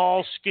the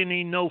tall,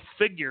 skinny,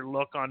 no-figure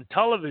look on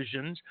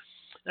televisions,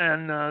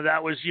 and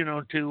that was,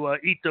 to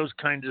eat those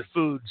kinds of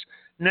foods.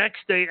 Next,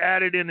 they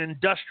added in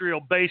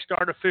industrial-based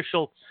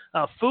artificial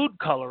food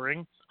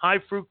coloring,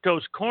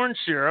 high-fructose corn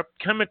syrup,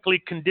 chemically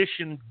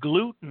conditioned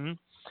gluten,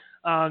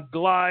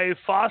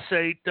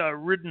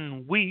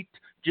 glyphosate-ridden wheat,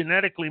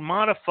 genetically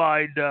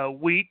modified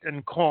wheat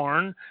and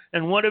corn.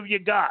 And what have you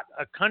got?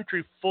 A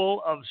country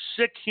full of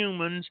sick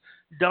humans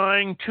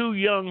dying too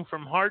young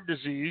from heart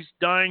disease,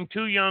 dying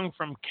too young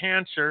from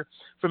cancer,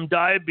 from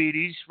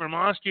diabetes, from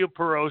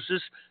osteoporosis,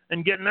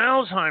 and getting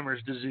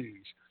Alzheimer's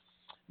disease.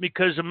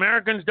 Because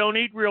Americans don't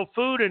eat real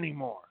food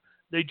anymore.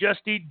 They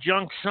just eat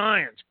junk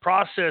science,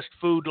 processed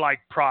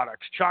food-like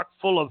products, chock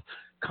full of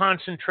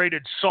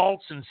concentrated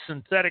salts and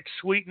synthetic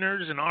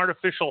sweeteners and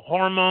artificial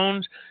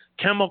hormones,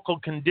 chemical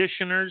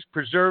conditioners,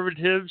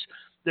 preservatives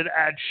that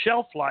add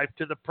shelf life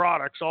to the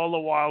products, all the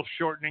while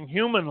shortening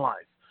human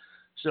life.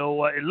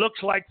 So it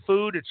looks like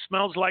food, it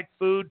smells like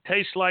food,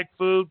 tastes like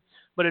food,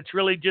 but it's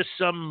really just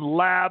some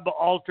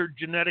lab-altered,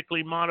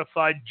 genetically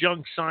modified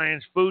junk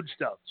science food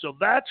stuff. So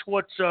that's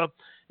what's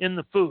in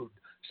the food.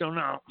 So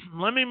now,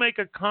 let me make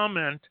a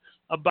comment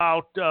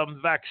about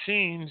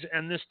vaccines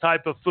and this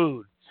type of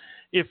food.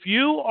 If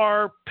you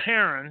are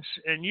parents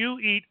and you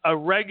eat a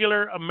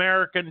regular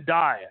American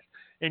diet,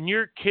 and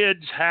your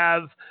kids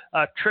have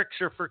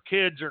Trixer for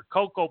Kids or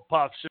Cocoa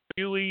Puffs, or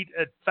you eat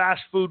at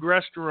fast food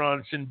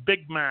restaurants and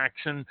Big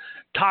Macs and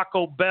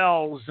Taco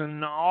Bells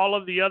and all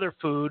of the other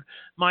food,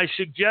 my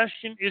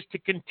suggestion is to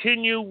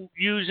continue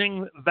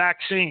using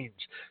vaccines.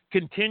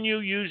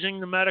 Continue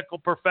using the medical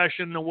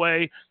profession the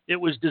way it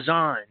was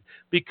designed,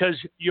 because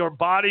your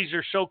bodies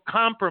are so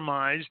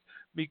compromised,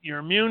 your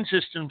immune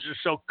systems are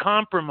so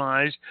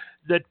compromised,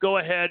 that go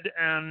ahead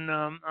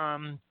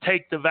and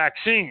take the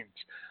vaccines.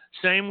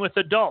 Same with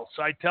adults.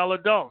 I tell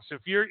adults, if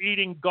you're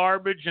eating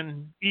garbage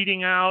and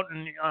eating out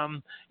and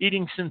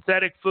eating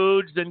synthetic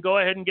foods, then go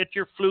ahead and get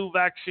your flu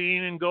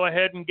vaccine and go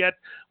ahead and get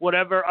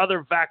whatever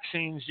other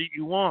vaccines that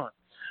you want.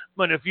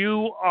 But if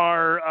you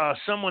are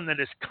someone that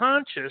is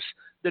conscious,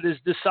 that has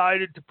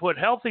decided to put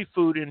healthy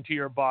food into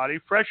your body,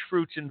 fresh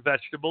fruits and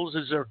vegetables,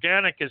 as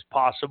organic as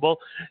possible,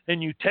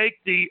 and you take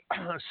the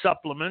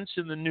supplements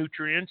and the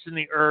nutrients and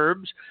the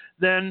herbs,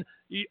 then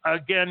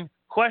again,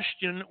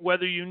 question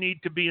whether you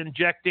need to be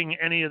injecting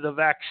any of the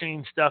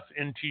vaccine stuff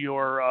into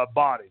your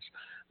bodies.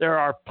 There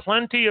are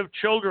plenty of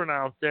children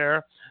out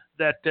there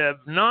that have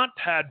not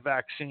had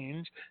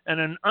vaccines, and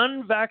an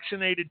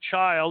unvaccinated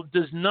child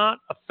does not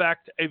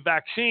affect a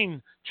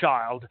vaccine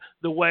child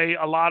the way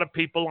a lot of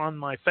people on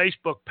my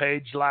Facebook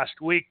page last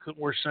week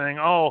were saying,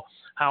 oh,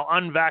 how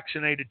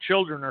unvaccinated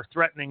children are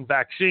threatening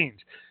vaccines.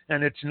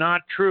 And it's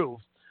not true.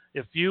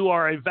 If you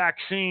are a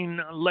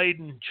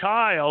vaccine-laden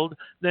child,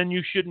 then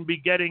you shouldn't be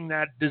getting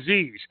that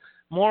disease.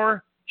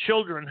 More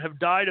children have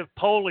died of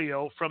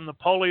polio from the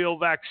polio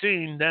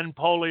vaccine than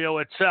polio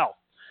itself.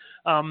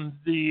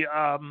 The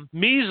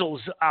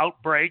measles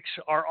outbreaks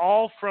are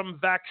all from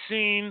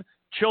vaccine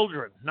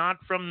children, not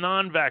from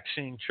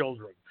non-vaccine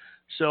children.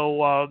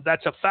 So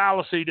that's a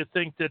fallacy to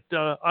think that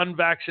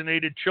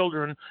unvaccinated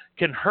children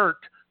can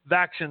hurt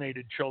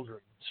vaccinated children.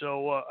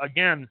 So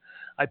again,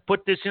 I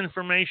put this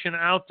information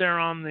out there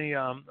on the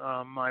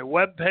my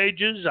web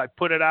pages. I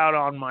put it out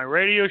on my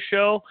radio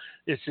show.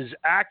 This is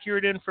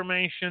accurate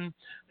information,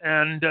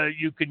 and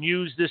you can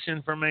use this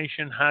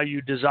information how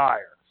you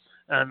desire.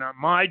 And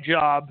my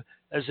job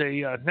as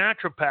a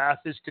naturopath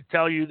is to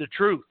tell you the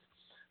truth.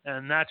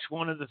 And that's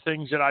one of the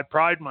things that I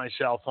pride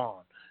myself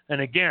on.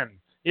 And again,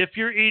 if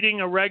you're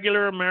eating a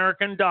regular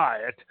American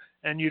diet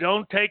and you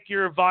don't take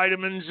your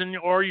vitamins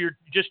or you're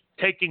just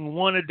taking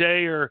one a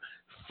day or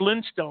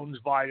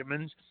Flintstones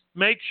vitamins,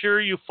 make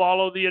sure you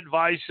follow the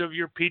advice of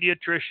your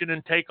pediatrician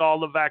and take all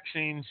the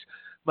vaccines.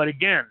 But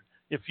again,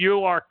 if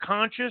you are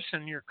conscious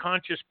and you're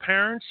conscious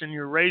parents and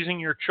you're raising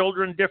your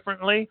children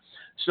differently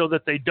so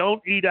that they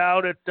don't eat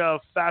out at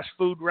fast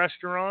food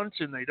restaurants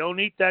and they don't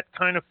eat that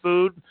kind of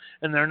food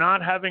and they're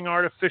not having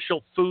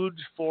artificial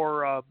foods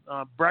for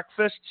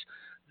breakfasts,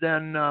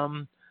 then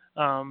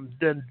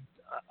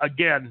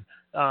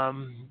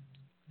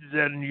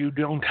you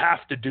don't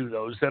have to do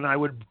those. Then I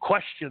would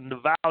question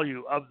the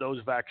value of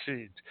those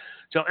vaccines.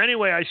 So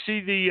anyway, I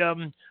see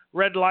the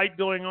red light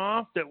going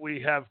off that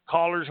we have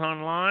callers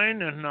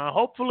online, and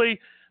hopefully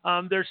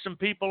there's some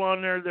people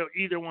on there that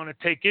either want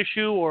to take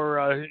issue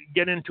or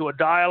get into a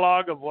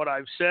dialogue of what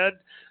I've said.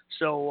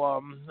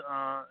 So,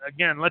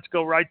 again, let's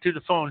go right to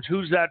the phones.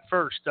 Who's that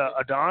first?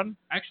 Adon?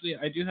 Actually,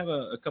 I do have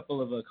a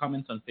couple of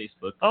comments on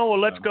Facebook. Oh, well,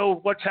 let's go.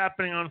 What's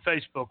happening on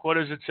Facebook? What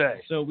does it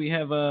say? So we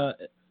have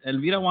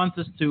Elvira wants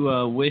us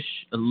to wish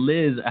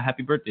Liz a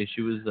happy birthday.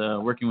 She was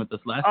working with us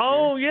last year.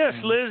 Oh, yes,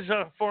 Liz,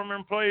 former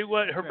employee.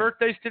 What? Her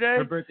birthday's today?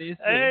 Her birthday is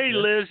today. Hey,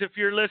 Liz, if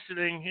you're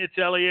listening, it's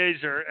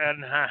Eliezer,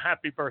 and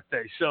happy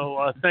birthday.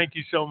 So thank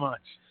you so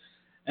much.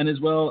 And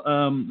as well,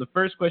 the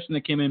first question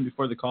that came in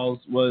before the calls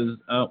was,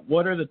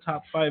 what are the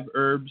top 5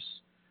 herbs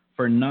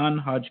for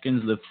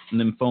non-Hodgkin's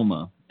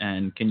lymphoma?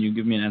 And can you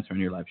give me an answer on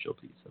your live show,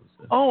 please?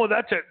 Oh,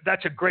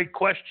 that's a great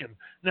question.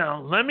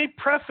 Now, let me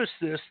preface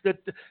this that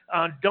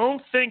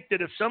don't think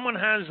that if someone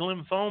has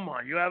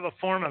lymphoma, you have a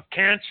form of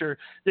cancer,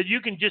 that you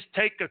can just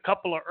take a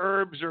couple of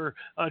herbs or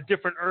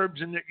different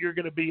herbs and that you're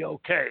going to be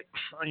okay.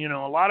 You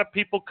know, a lot of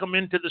people come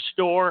into the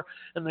store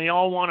and they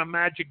all want a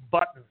magic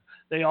button.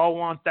 They all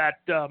want that,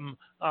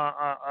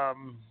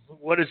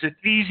 what is it,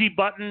 easy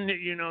button?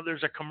 You know,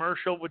 there's a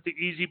commercial with the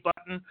easy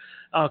button.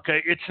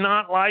 Okay, it's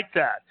not like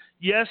that.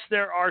 Yes,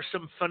 there are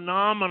some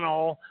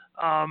phenomenal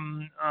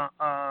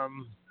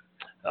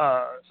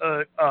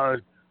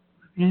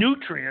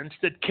nutrients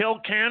that kill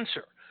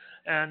cancer.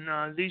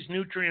 And these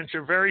nutrients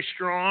are very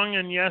strong,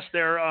 and yes,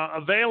 they're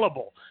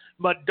available.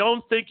 But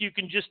don't think you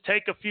can just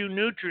take a few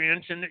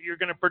nutrients and that you're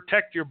going to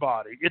protect your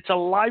body. It's a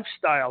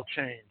lifestyle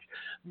change.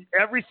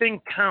 Everything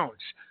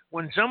counts.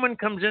 When someone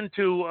comes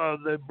into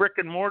the brick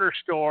and mortar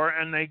store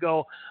and they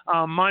go,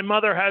 my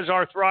mother has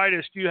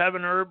arthritis, do you have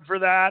an herb for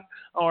that?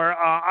 Or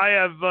I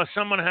have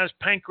someone has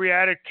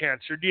pancreatic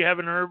cancer, do you have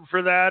an herb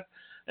for that?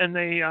 And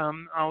they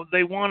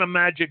want a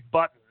magic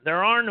button.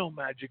 There are no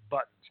magic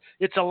buttons.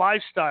 It's a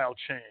lifestyle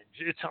change.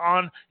 It's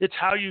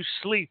how you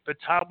sleep.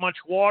 It's how much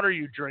water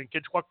you drink.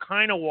 It's what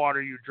kind of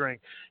water you drink.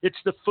 It's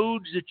the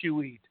foods that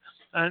you eat.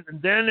 And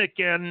then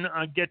again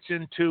gets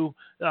into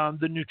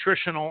the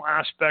nutritional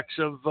aspects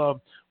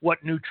of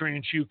what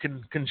nutrients you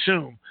can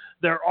consume.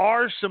 There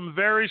are some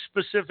very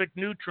specific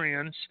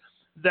nutrients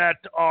that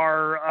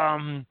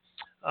are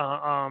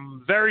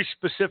very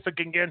specific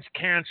against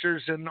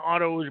cancers and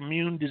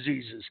autoimmune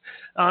diseases.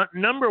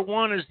 Number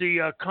one is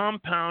the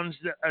compounds,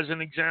 as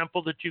an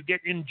example, that you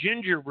get in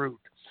ginger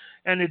root,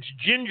 and it's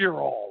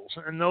gingerols,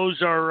 and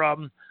those are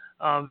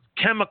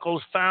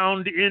chemicals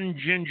found in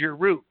ginger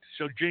root.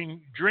 So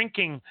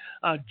drinking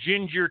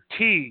ginger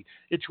tea,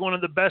 it's one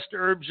of the best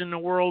herbs in the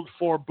world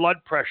for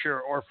blood pressure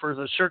or for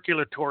the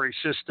circulatory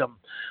system.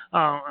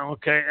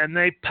 Okay, and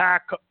they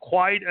pack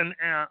quite an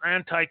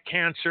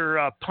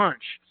anti-cancer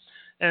punch.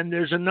 And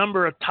there's a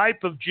number of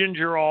type of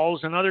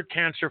gingerols and other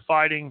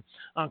cancer-fighting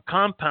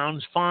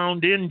compounds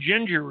found in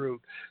ginger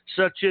root,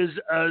 such as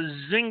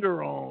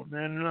zingerone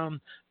and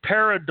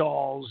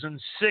paradols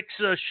and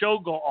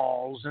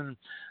 6-shogols and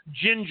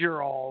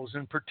gingerols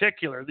in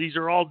particular. These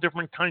are all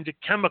different kinds of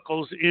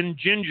chemicals in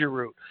ginger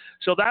root.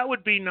 So that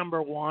would be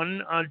number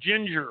one,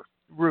 ginger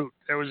root.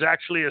 There was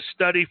actually a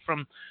study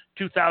from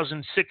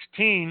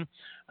 2016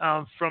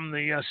 from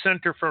the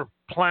Center for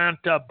Plant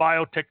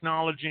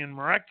Biotechnology and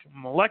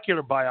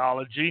Molecular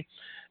Biology,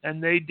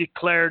 and they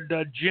declared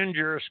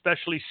ginger,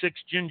 especially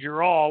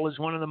 6-gingerol, as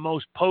one of the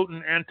most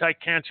potent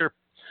anti-cancer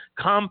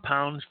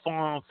compounds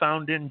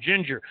found in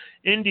ginger.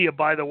 India,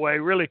 by the way,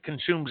 really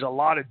consumes a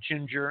lot of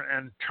ginger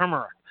and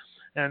turmeric,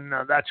 and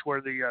that's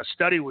where the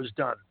study was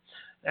done.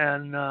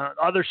 And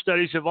other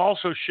studies have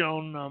also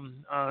shown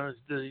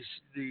the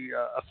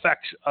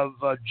effects of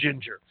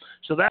ginger.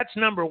 So that's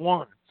number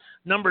one.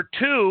 Number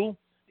two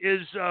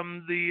is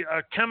the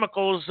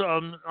chemicals,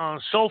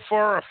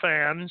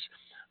 sulforaphans,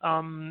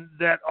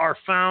 that are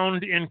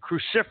found in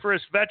cruciferous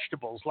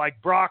vegetables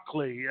like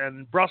broccoli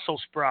and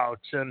Brussels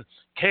sprouts and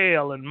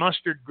kale and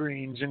mustard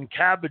greens and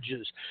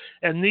cabbages.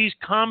 And these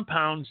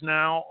compounds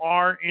now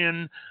are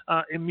in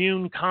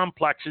immune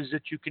complexes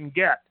that you can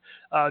get,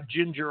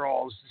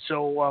 gingerols.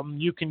 So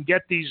you can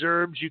get these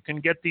herbs, you can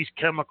get these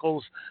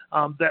chemicals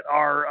that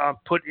are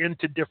put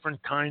into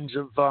different kinds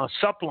of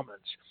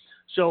supplements.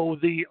 So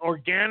the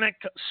organic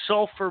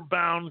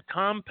sulfur-bound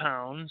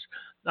compounds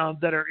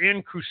that are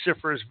in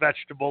cruciferous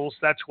vegetables,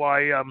 that's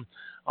why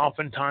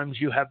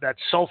oftentimes you have that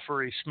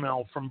sulfury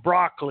smell from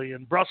broccoli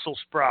and Brussels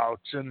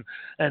sprouts and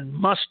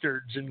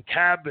mustards and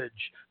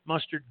cabbage,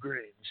 mustard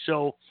greens.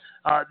 So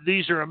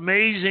these are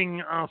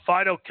amazing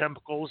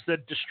phytochemicals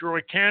that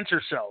destroy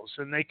cancer cells,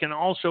 and they can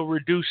also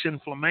reduce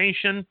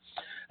inflammation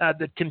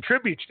that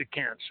contributes to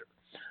cancer.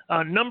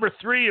 Number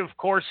three, of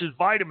course, is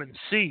vitamin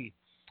C.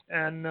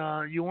 And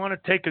you want to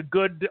take a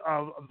good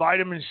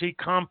vitamin C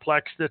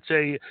complex that's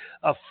a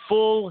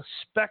full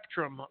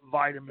spectrum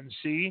vitamin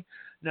C.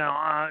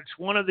 Now, it's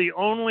one of the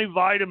only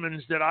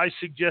vitamins that I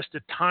suggest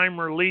a time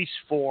release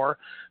for,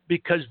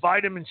 because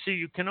vitamin C,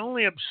 you can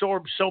only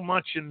absorb so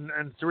much in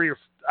 3 or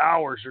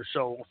hours or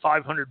so,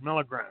 500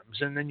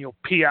 milligrams, and then you'll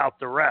pee out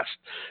the rest.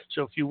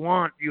 So if you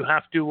want, you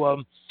have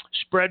to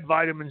spread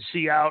vitamin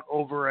C out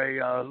over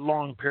a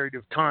long period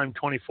of time,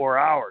 24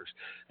 hours.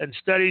 And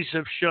studies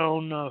have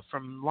shown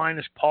from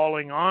Linus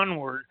Pauling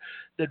onward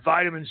that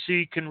vitamin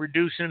C can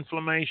reduce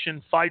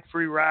inflammation, fight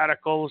free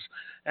radicals,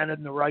 and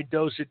in the right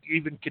dose, it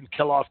even can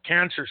kill off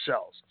cancer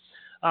cells.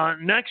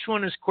 Next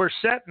one is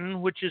quercetin,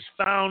 which is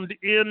found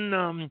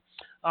in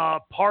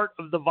part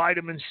of the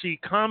vitamin C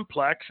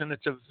complex, and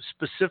it's a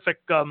specific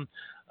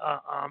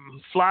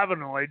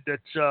flavonoid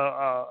that's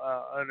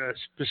a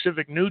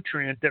specific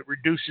nutrient that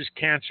reduces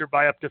cancer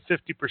by up to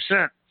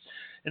 50%.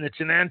 And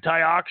it's an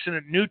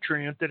antioxidant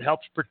nutrient that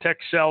helps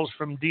protect cells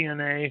from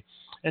DNA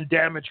and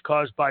damage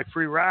caused by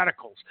free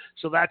radicals.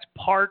 So that's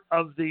part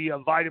of the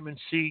vitamin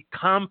C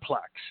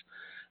complex.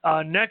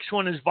 Next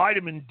one is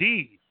vitamin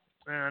D.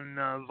 And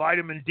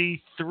vitamin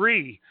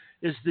D3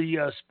 is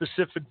the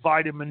specific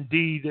vitamin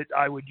D that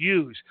I would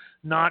use,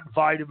 not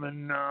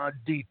vitamin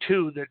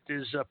D2 that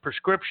is a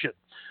prescription.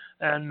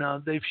 And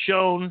they've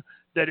shown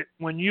that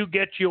when you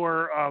get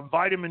your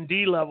vitamin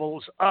D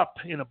levels up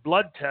in a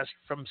blood test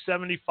from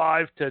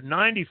 75 to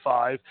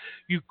 95,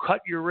 you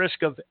cut your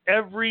risk of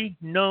every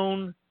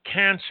known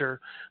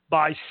cancer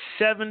by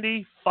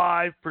 75%.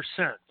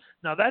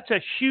 Now, that's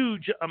a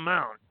huge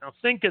amount. Now,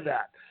 think of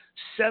that.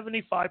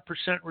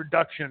 75%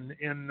 reduction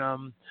in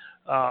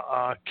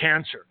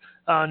cancer.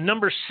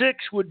 Number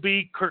 6 would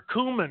be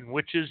curcumin,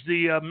 which is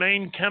the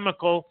main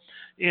chemical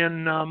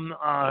in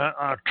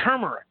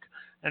turmeric.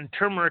 And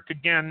turmeric,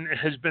 again,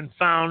 has been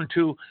found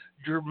to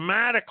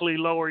dramatically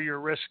lower your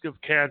risk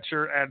of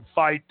cancer and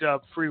fight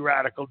free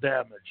radical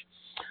damage.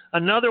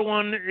 Another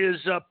one is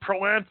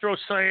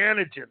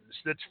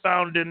proanthocyanidins that's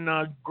found in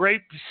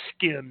grape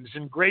skins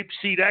and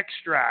grapeseed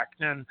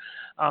extract and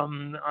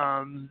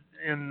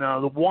in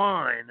the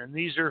wine. And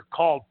these are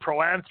called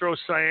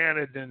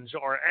proanthocyanidins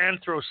or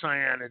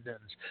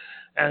anthocyanidins.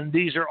 And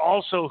these are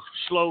also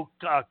slow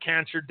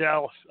cancer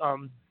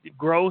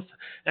growth,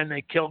 and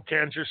they kill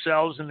cancer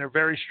cells, and they're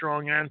very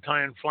strong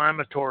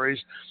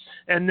anti-inflammatories.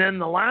 And then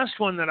the last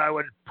one that I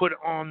would put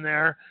on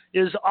there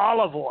is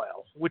olive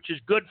oil, which is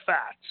good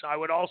fats. I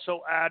would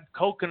also add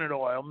coconut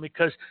oil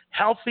because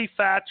healthy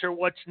fats are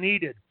what's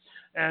needed.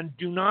 And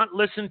do not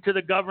listen to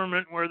the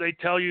government where they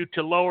tell you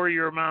to lower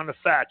your amount of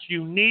fats.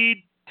 You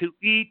need to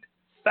eat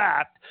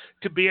fat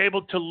to be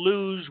able to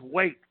lose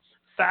weight.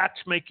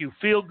 Fats make you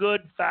feel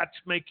good. Fats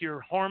make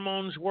your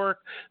hormones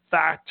work.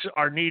 Fats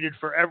are needed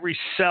for every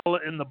cell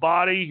in the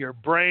body, your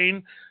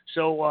brain.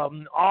 So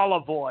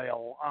olive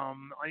oil,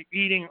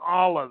 eating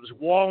olives,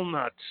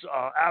 walnuts,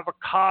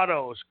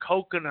 avocados,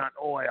 coconut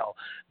oil.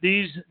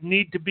 These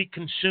need to be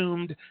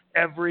consumed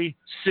every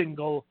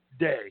single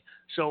day.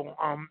 So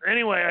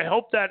anyway, I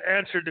hope that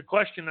answered the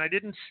question. I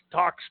didn't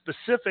talk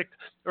specific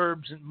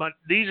herbs, but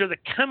these are the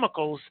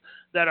chemicals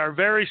that are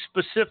very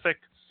specific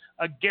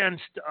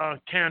against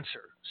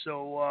cancer.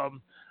 So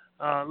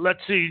let's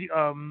see.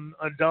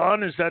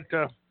 Don, is that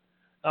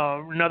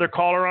another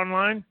caller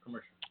online?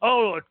 Commercial.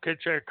 Oh,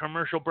 it's a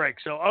commercial break.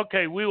 So,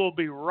 okay, we will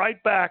be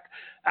right back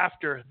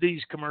after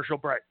these commercial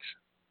breaks.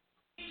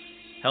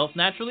 Health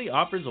Naturally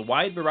offers a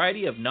wide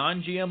variety of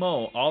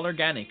non-GMO,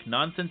 all-organic,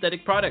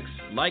 non-synthetic products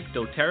like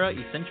doTERRA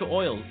essential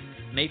oils,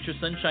 Nature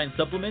Sunshine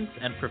supplements,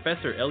 and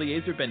Professor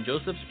Eliezer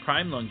Ben-Joseph's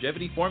Prime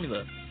Longevity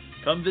Formula.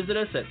 Come visit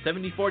us at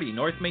 7040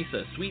 North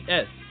Mesa, Suite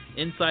S,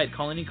 inside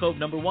Colony Cove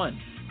No. 1,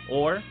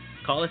 or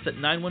call us at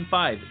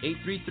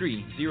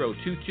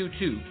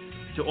 915-833-0222.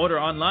 To order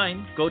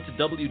online, go to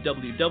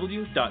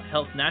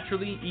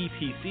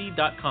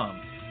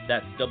www.healthnaturallyetc.com.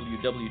 That's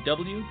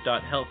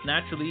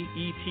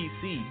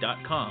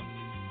www.healthnaturallyetc.com.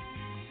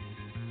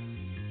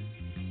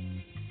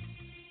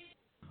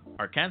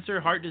 Are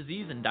cancer, heart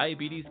disease, and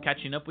diabetes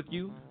catching up with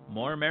you?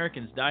 More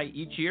Americans die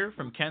each year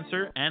from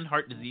cancer and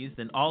heart disease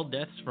than all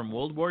deaths from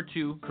World War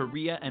II,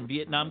 Korea, and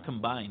Vietnam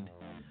combined.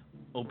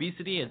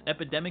 Obesity is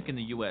epidemic in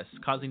the U.S.,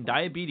 causing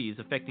diabetes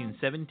affecting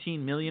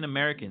 17 million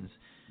Americans,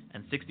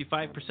 and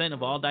 65%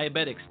 of all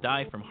diabetics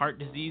die from heart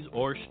disease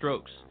or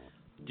strokes.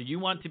 Do you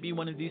want to be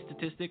one of these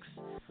statistics?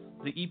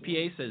 The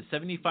EPA says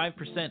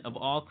 75% of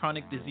all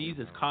chronic disease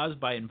is caused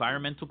by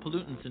environmental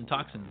pollutants and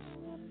toxins.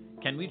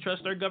 Can we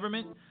trust our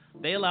government?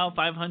 They allow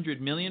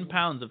 500 million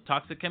pounds of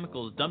toxic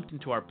chemicals dumped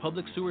into our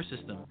public sewer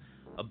system,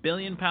 1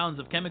 billion pounds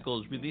of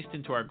chemicals released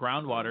into our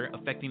groundwater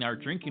affecting our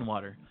drinking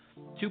water,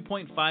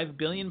 2.5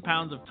 billion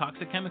pounds of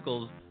toxic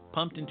chemicals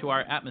pumped into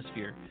our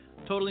atmosphere,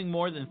 totaling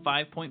more than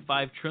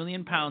 5.5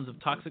 trillion pounds of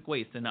toxic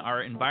waste in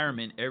our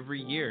environment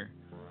every year.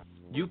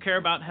 You care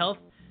about health,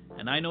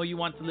 and I know you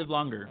want to live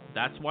longer.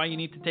 That's why you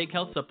need to take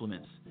health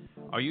supplements.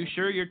 Are you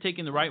sure you're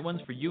taking the right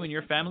ones for you and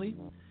your family?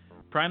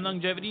 Prime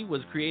Longevity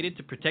was created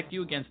to protect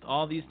you against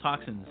all these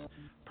toxins.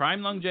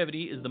 Prime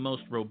Longevity is the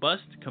most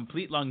robust,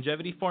 complete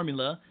longevity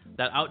formula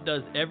that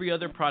outdoes every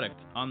other product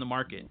on the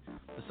market.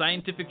 The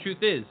scientific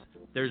truth is,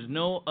 there's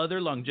no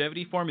other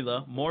longevity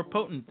formula more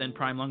potent than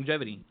Prime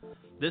Longevity.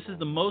 This is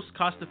the most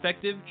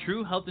cost-effective,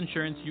 true health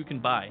insurance you can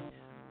buy.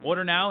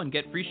 Order now and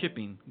get free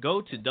shipping.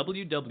 Go to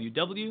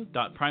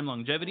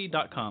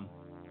www.primelongevity.com.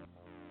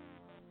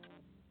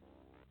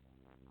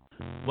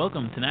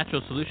 Welcome to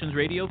Natural Solutions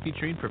Radio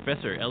featuring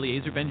Professor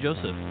Eliezer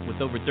Ben-Joseph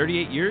with over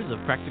 38 years of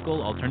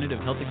practical alternative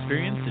health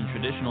experience in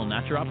traditional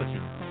naturopathy.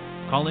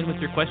 Call in with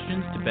your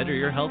questions to better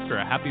your health for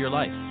a happier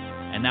life.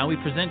 And now we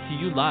present to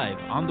you live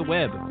on the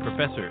web,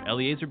 Professor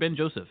Eliezer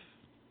Ben-Joseph.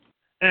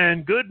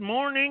 And good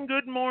morning,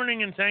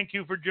 and thank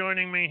you for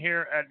joining me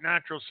here at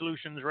Natural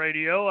Solutions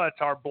Radio. That's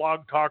our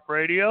Blog Talk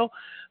Radio,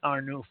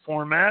 our new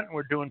format.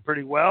 We're doing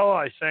pretty well.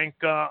 I thank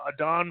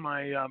Adon,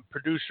 my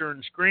producer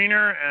and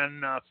screener,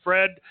 and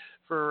Fred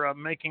for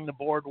making the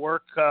board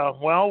work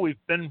well.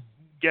 We've been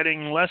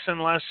getting less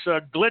and less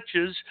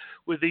glitches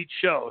with each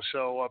show,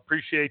 so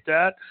appreciate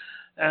that.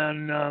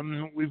 And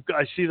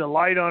I see the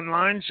light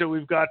online, so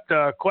we've got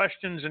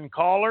questions and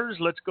callers.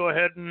 Let's go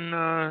ahead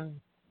and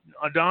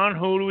Adon,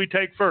 who do we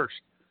take first?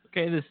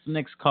 Okay, this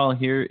next call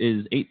here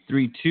is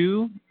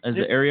 832 as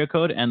the area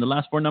code, and the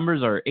last four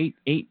numbers are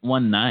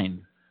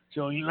 8819.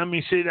 So let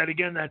me say that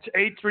again. That's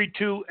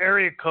 832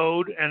 area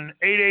code, and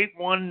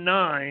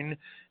 8819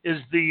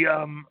 is the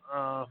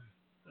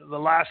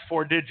last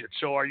four digits.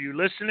 So are you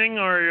listening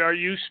or are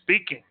you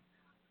speaking?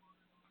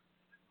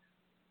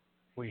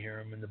 We hear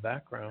them in the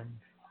background.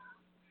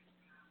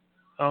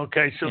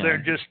 Okay, so they're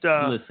just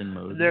listen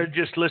mode. They're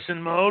just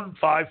listen mode.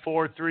 5,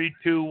 4, 3,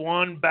 2,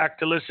 1. Back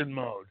to listen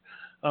mode.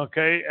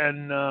 Okay,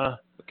 and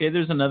okay,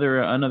 there's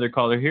another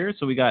caller here.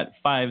 So we got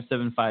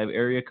 575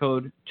 area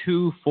code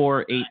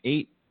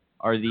 2488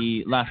 are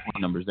the last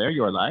four numbers there.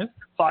 You are live.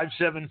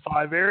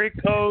 575 area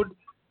code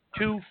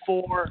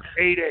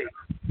 2488.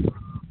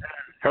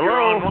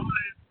 Hello.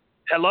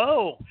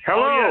 Hello. Hello.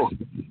 Oh,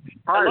 yes.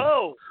 Hi.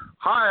 Hello.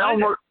 Hi,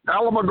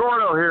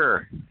 Alamogordo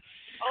here.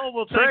 Oh,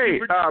 well,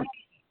 thank you for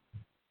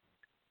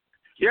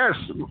yes,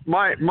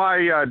 my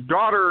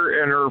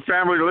daughter and her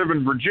family live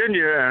in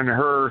Virginia, and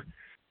her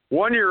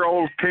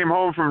 1-year-old came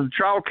home from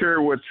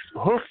childcare with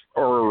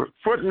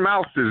foot and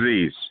mouth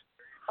disease.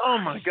 Oh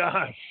my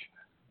gosh!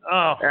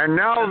 Oh. And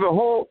now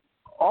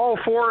all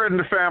four in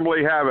the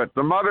family have it: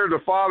 the mother, the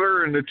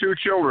father, and the two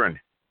children.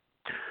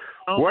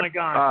 Oh my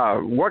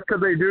gosh! What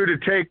could they do to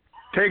take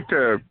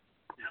to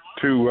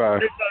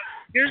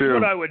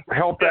what I would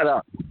help that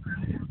out?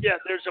 Yeah,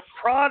 there's a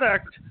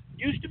product.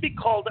 Used to be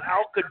called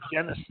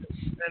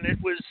Alkagenesis, and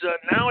it was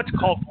now it's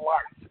called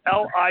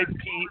Life,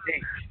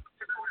 Liph,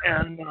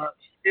 and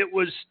it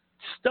was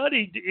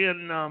studied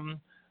in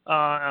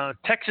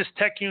Texas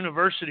Tech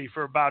University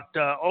for about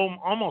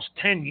almost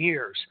 10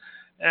 years,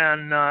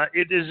 and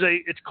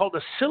it's called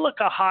a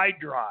silica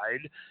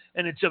hydride,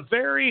 and it's a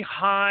very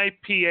high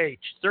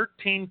pH,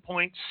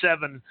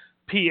 13.7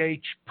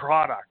 pH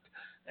product,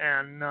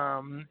 and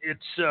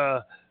it's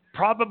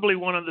probably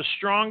one of the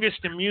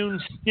strongest immune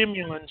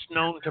stimulants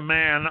known to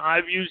man.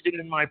 I've used it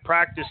in my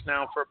practice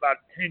now for about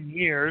 10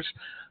 years.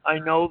 I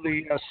know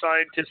the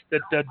scientist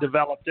that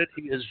developed it.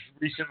 He has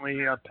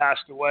recently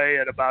passed away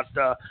at about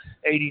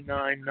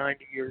 89,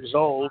 90 years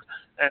old,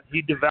 and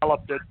he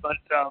developed it. But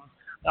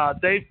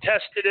they've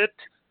tested it,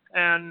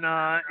 and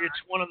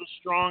it's one of the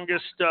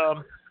strongest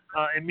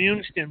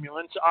immune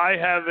stimulants. I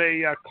have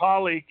a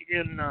colleague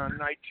in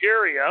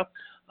Nigeria,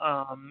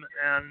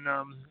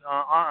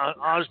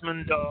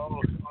 Osmond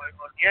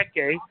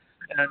Onyeke,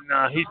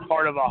 and he's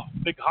part of a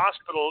big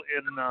hospital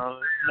in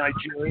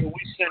Nigeria.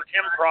 We sent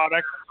him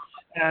product,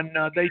 and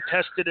they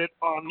tested it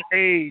on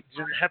AIDS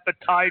and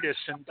hepatitis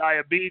and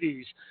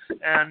diabetes,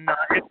 and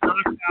it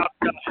knocked out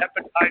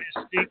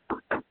hepatitis C.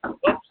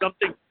 Oh,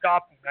 something's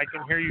chopping. I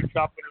can hear you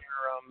chopping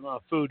your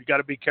food. You got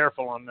to be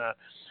careful on that.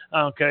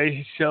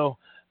 Okay, so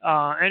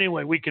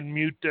anyway, we can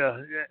mute.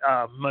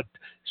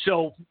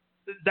 So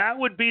that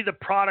would be the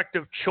product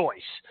of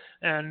choice,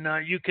 and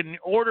you can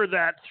order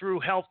that through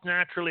Health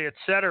Naturally,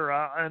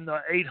 etc. And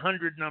the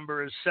 800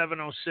 number is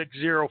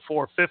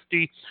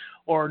 706-0450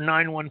 or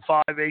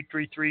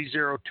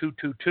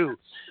 915-833-0222.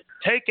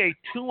 Take a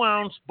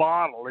 2-ounce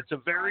bottle. It's a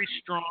very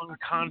strong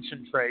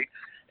concentrate,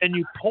 and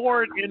you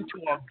pour it into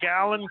a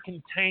gallon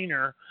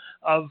container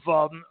of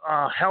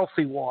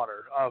healthy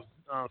water,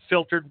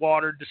 filtered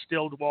water,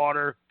 distilled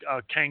water,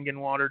 Kangen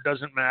water,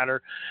 doesn't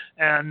matter.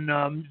 And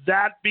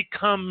that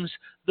becomes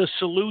the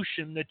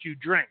solution that you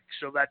drink.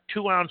 So that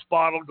 2-ounce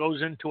bottle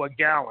goes into a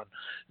gallon.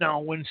 Now,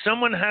 when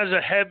someone has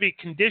a heavy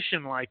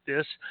condition like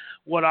this,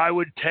 what I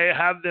would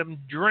have them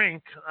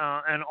drink,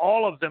 and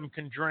all of them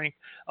can drink,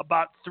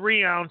 about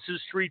 3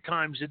 ounces 3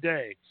 times a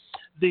day.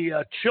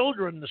 The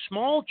children, the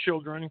small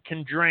children,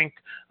 can drink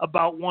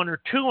about 1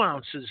 or 2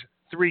 ounces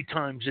 3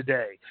 times a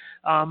day.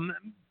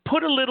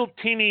 Put a little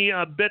teeny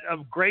bit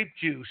of grape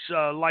juice,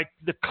 like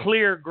the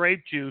clear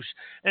grape juice,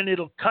 and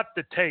it'll cut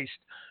the taste.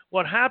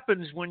 What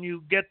happens when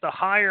you get the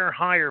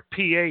higher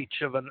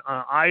pH of an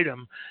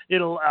item,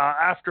 it'll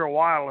after a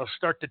while it'll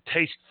start to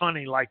taste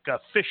funny, like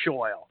fish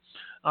oil.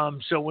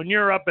 So when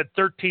you're up at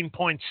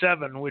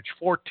 13.7, which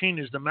 14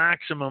 is the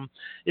maximum,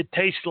 it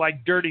tastes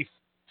like dirty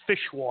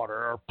fish water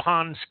or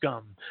pond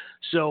scum.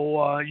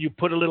 So you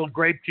put a little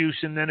grape juice,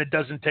 and then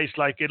it'll taste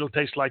like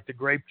the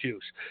grape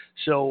juice.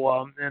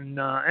 So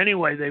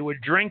anyway, they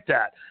would drink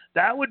that.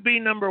 That would be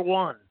number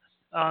one.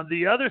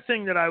 The other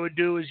thing that I would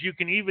do is you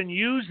can even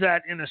use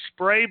that in a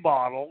spray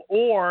bottle,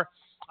 or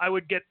I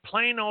would get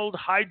plain old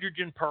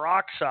hydrogen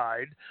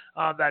peroxide,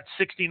 that's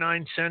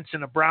 69 cents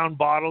in a brown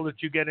bottle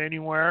that you get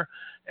anywhere,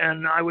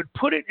 and I would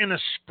put it in a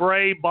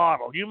spray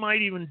bottle. You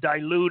might even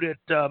dilute it,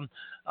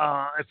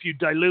 if you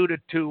dilute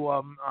it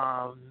to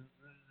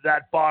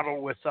that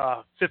bottle with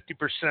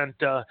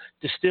 50%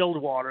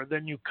 distilled water,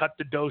 then you cut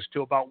the dose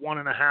to about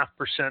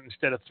 1.5%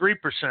 instead of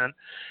 3%,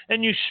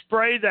 and you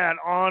spray that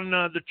on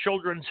the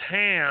children's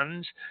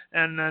hands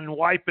and then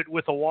wipe it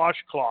with a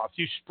washcloth.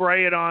 You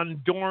spray it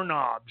on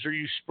doorknobs, or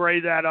you spray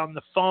that on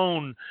the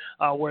phone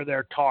where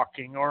they're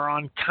talking, or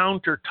on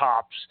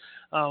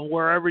countertops,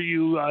 wherever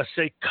you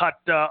say cut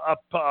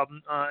up,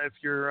 if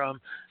you're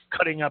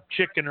cutting up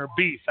chicken or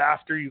beef.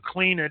 After you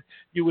clean it,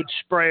 you would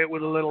spray it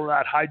with a little of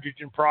that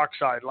hydrogen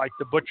peroxide, like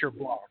the butcher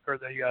block or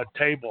the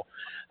table.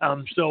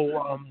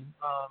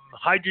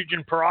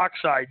 Hydrogen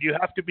peroxide, you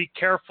have to be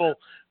careful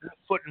with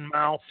foot and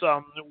mouth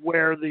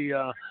where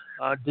the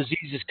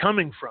disease is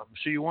coming from.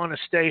 So you want to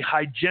stay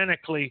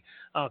hygienically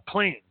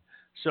clean.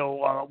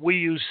 So we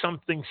use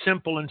something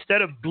simple.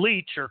 Instead of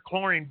bleach or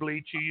chlorine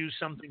bleach, you use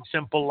something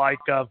simple like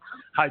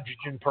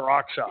hydrogen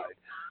peroxide.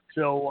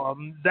 So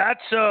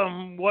that's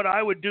what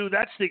I would do.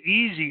 That's the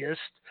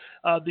easiest.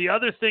 The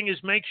other thing is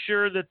make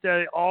sure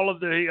that all of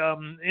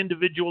the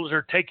individuals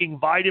are taking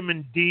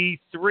vitamin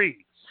D3.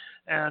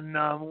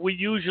 And we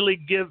usually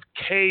give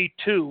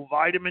K2,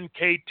 vitamin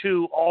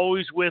K2,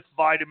 always with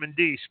vitamin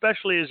D,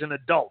 especially as an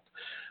adult.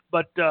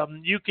 But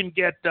you can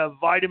get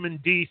vitamin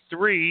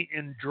D3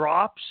 in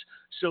drops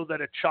so that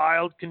a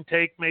child can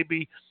take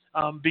maybe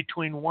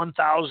between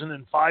 1,000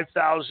 and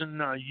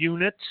 5,000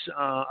 units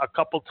a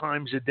couple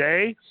times a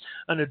day.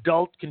 An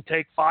adult can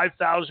take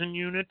 5,000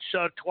 units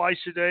twice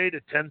a day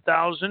to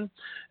 10,000,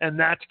 and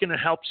that's going to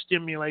help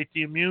stimulate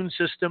the immune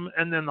system.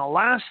 And then the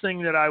last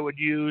thing that I would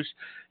use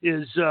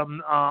is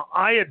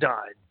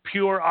iodine,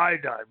 pure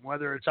iodine,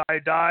 whether it's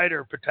iodide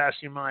or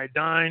potassium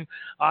iodine.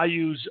 I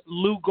use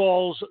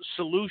Lugol's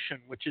solution,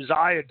 which is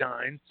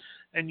iodine,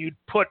 and you'd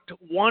put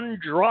 1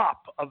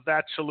 drop of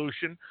that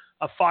solution,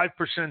 a 5%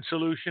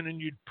 solution,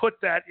 and you'd put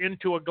that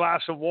into a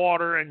glass of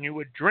water and you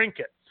would drink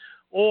it.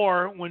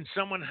 Or when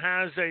someone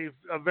has a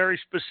very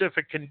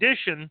specific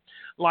condition,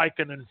 like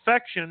an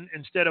infection,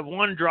 instead of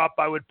 1 drop,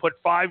 I would put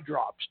 5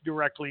 drops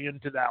directly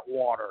into that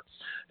water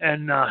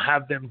and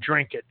have them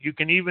drink it. You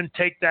can even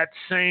take that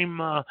same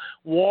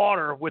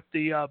water with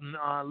the,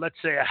 let's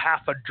say, a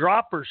half a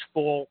dropper's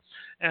full,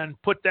 and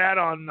put that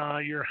on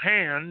your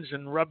hands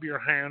and rub your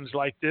hands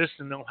like this,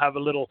 and they'll have a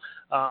little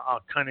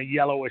kind of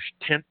yellowish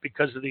tint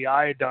because of the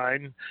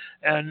iodine.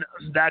 And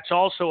that's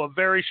also a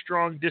very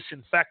strong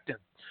disinfectant.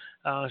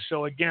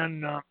 So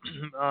again,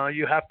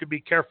 you have to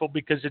be careful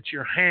because it's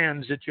your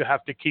hands that you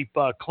have to keep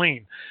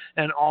clean,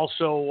 and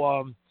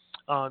also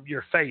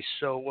your face.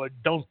 So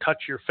don't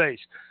touch your face.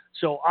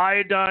 So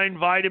iodine,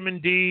 vitamin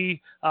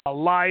D,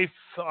 Life,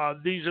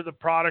 these are the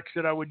products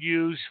that I would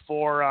use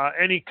for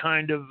any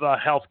kind of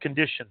health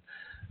condition.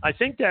 I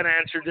think that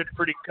answered it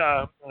pretty,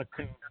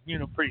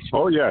 pretty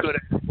Oh, yes. good.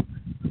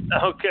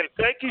 Okay,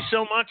 thank you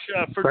so much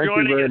for joining us.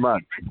 Thank you very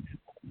much.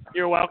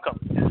 You're welcome.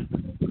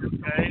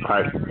 Okay.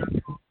 Hi.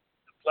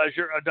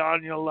 Pleasure.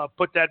 Don, you'll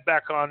put that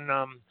back on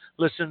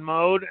listen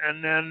mode.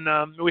 And then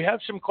we have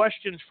some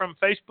questions from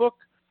Facebook.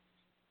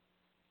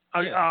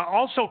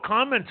 Also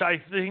comments,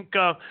 I think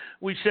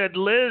we said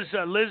Liz.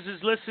 Liz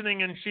is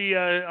listening, and she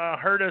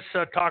heard us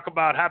talk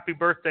about happy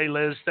birthday,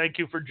 Liz. Thank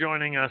you for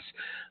joining us.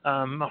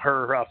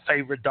 Her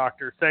favorite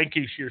doctor. Thank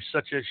you. She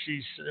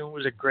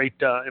was a great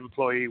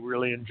employee.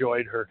 Really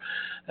enjoyed her.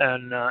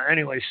 And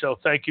anyway, so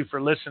thank you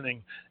for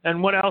listening.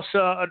 And what else,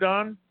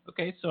 Adon?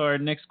 Okay, so our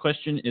next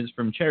question is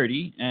from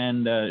Charity,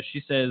 and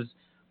she says,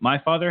 my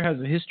father has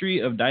a history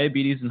of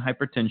diabetes and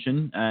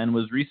hypertension and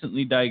was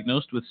recently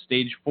diagnosed with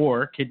stage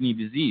 4 kidney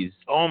disease.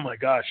 Oh, my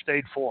gosh,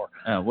 stage 4.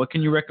 What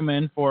can you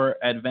recommend for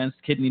advanced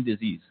kidney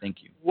disease?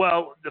 Thank you.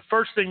 Well, the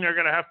first thing they're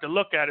going to have to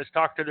look at is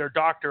talk to their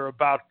doctor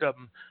about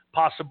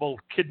possible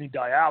kidney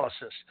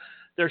dialysis.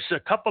 There's a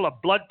couple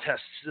of blood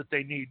tests that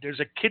they need. There's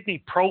a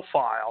kidney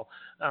profile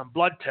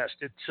blood test.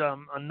 It's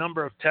a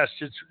number of tests.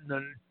 It's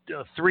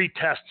 3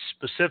 tests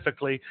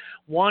specifically.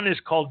 One is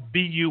called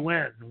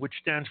BUN, which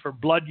stands for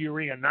blood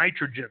urea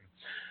nitrogen.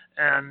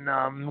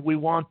 And we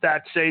want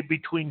that, say,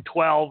 between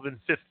 12 and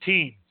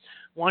 15.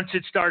 Once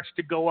it starts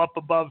to go up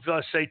above,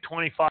 say,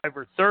 25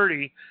 or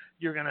 30,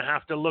 you're going to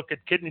have to look at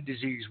kidney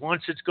disease.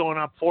 Once it's going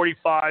up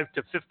 45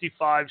 to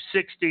 55,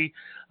 60,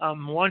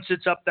 once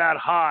it's up that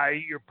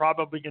high, you're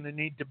probably going to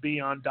need to be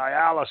on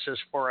dialysis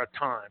for a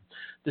time.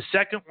 The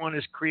second one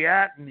is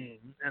creatinine,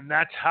 and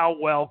that's how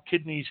well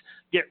kidneys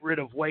get rid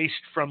of waste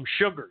from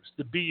sugars.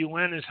 The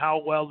BUN is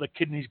how well the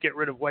kidneys get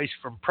rid of waste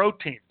from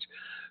proteins.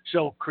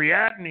 So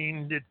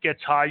creatinine that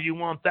gets high, you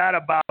want that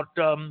about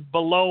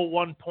below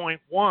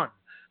 1.1.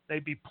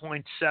 maybe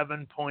 0.7,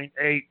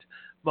 0.8.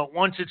 But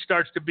once it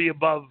starts to be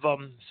above,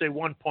 say,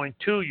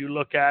 1.2, you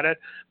look at it.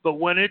 But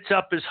when it's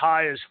up as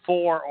high as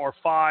 4 or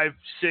 5,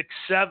 6,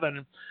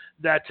 7,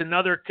 that's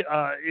another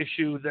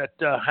issue that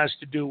has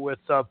to do with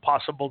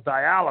possible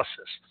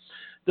dialysis.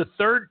 The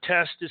third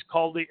test is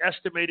called the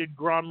estimated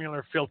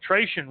glomerular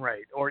filtration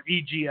rate, or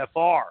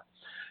EGFR.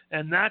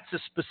 And that's a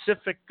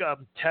specific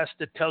test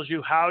that tells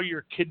you how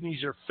your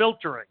kidneys are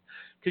filtering.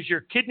 Because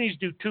your kidneys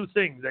do two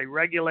things. They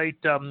regulate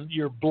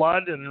your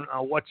blood and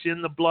what's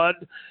in the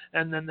blood,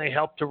 and then they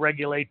help to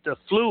regulate the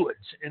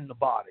fluids in the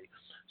body.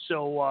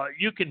 So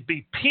you can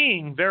be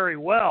peeing very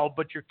well,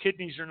 but your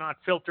kidneys are not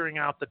filtering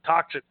out the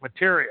toxic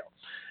material.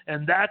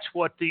 And that's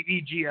what the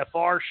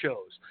EGFR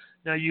shows.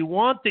 Now, you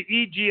want the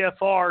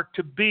EGFR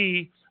to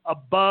be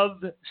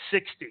above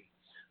 60.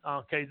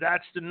 Okay,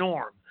 that's the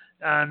norm.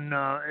 And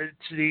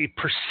it's the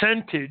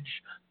percentage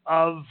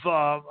of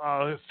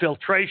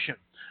filtration.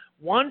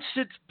 Once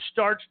it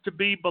starts to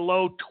be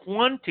below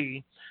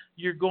 20,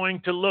 you're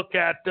going to look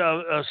at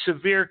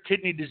severe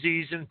kidney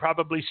disease in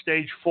probably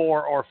stage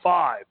 4 or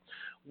 5.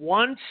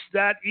 Once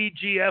that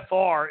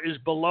EGFR is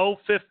below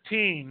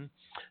 15,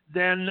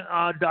 then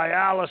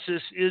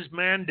dialysis is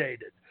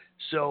mandated.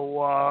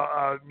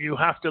 So you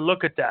have to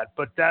look at that.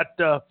 But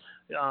that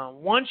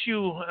once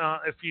you,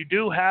 if you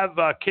do have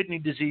kidney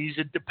disease,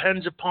 it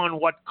depends upon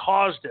what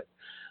caused it.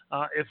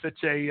 If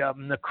it's a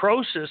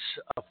necrosis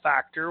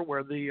factor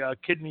where the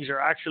kidneys are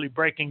actually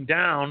breaking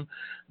down,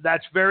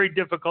 that's very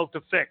difficult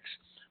to fix.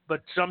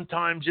 But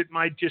sometimes it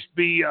might just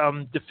be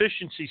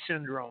deficiency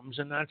syndromes,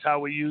 and that's how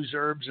we use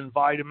herbs and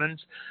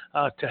vitamins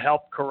to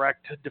help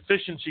correct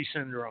deficiency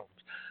syndromes.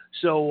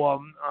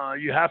 So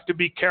you have to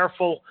be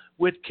careful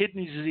with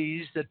kidney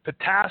disease that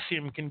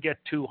potassium can get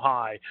too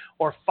high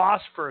or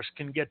phosphorus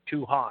can get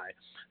too high.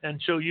 And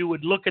so you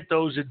would look at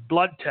those at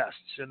blood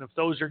tests. And if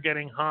those are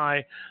getting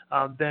high,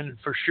 then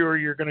for sure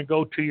you're going to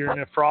go to your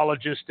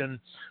nephrologist. And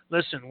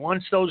listen,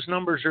 once those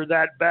numbers are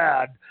that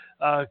bad,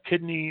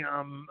 kidney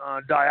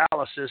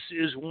dialysis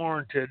is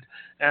warranted.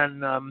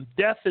 And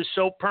death is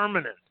so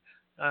permanent.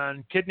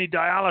 And kidney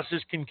dialysis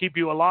can keep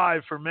you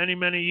alive for many,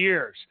 many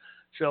years.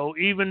 So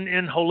even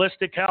in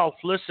holistic health,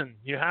 listen,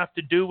 you have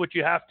to do what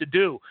you have to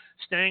do.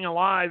 Staying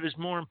alive is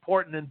more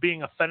important than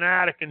being a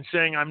fanatic and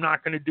saying, I'm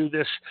not going to do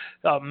this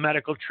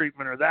medical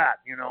treatment or that.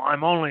 You know,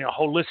 I'm only a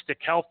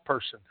holistic health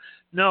person.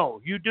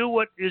 No, you do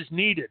what is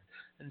needed.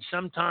 And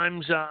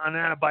sometimes an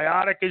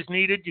antibiotic is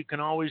needed. You can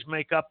always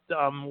make up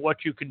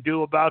what you can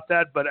do about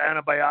that. But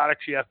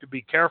antibiotics, you have to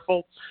be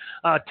careful.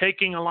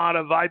 Taking a lot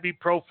of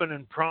ibuprofen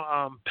and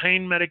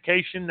pain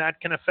medication, that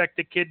can affect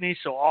the kidney.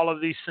 So all of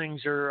these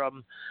things are,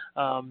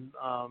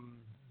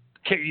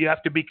 you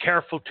have to be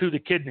careful to the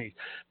kidneys.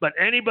 But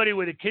anybody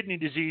with a kidney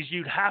disease,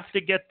 you'd have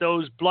to get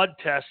those blood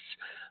tests,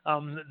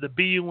 the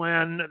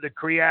BUN, the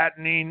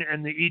creatinine,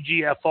 and the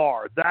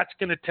EGFR. That's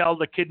going to tell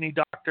the kidney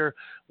doctor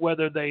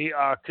whether they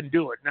can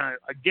do it. Now,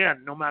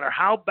 again, no matter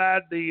how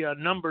bad the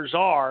numbers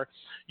are,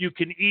 you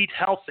can eat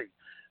healthy.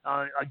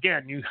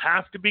 Again, you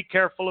have to be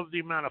careful of the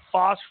amount of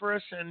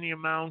phosphorus and the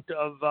amount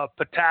of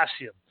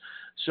potassium.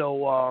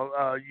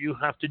 So you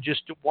have to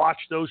just watch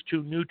those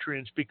two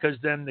nutrients because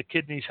then the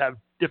kidneys have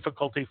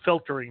difficulty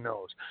filtering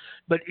those.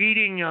 But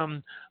eating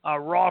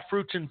raw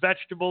fruits and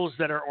vegetables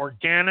that are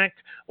organic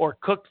or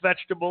cooked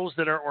vegetables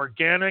that are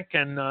organic,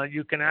 and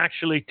you can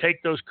actually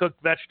take those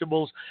cooked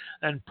vegetables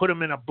and put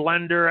them in a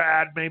blender,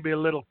 add maybe a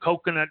little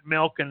coconut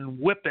milk and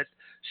whip it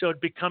so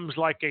it becomes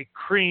like a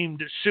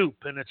creamed soup,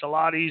 and it's a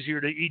lot easier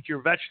to eat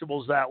your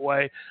vegetables that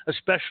way,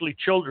 especially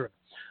children.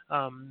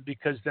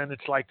 Because then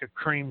it's like a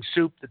cream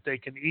soup that they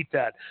can eat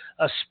that.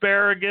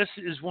 Asparagus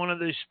is one of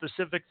the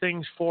specific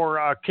things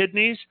for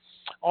kidneys.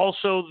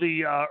 Also,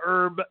 the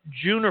herb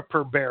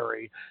juniper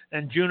berry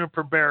and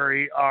juniper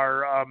berry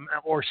are,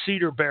 or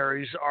cedar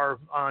berries are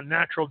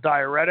natural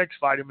diuretics.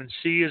 Vitamin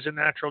C is a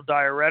natural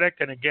diuretic.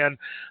 And again,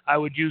 I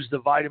would use the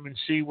vitamin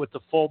C with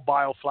the full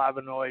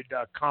bioflavonoid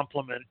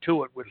complement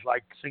to it with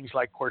like things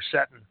like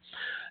quercetin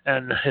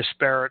and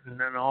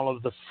hesperidin and all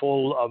of the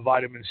full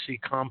vitamin C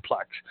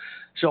complex.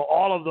 So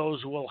all of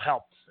those will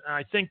help.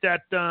 I think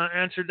that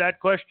answered that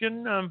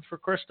question for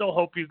Crystal.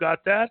 Hope you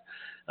got that.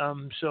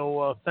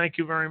 So thank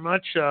you very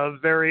much.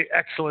 Very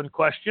excellent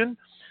question.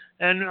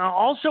 And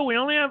also, we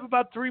only have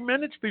about 3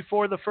 minutes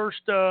before the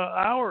first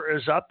hour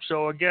is up.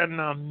 So again,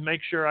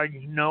 make sure I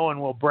know,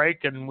 and we'll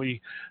break, and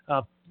we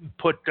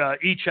put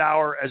each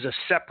hour as a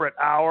separate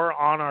hour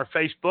on our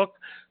Facebook.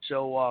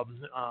 So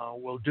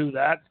we'll do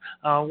that.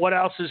 What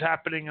else is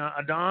happening,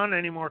 Adon?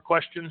 Any more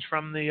questions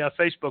from the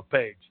Facebook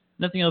page?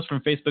 Nothing else from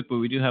Facebook, but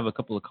we do have a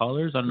couple of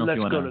callers. I don't know if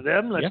you want to... Let's go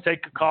to them. Let's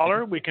take a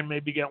caller. We can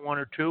maybe get one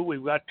or two.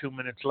 We've got 2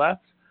 minutes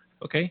left.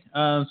 Okay.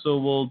 So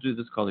we'll do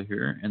this caller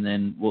here, and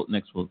then we'll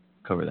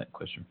cover that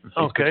question from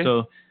Facebook. Okay.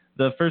 So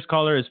the first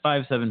caller is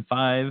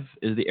 575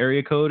 is the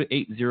area code.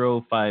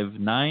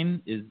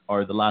 8059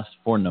 are the last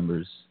 4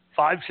 numbers.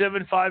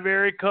 575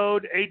 area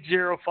code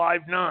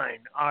 8059.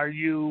 Are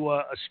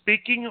you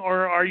speaking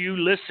or are you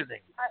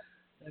listening?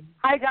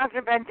 Hi,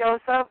 Dr. Ben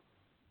Joseph.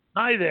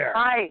 Hi there.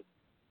 Hi.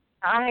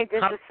 Hi,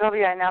 this is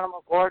Sylvia in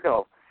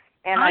Alamogordo.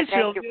 And Hi, I thank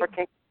you Sylvia. for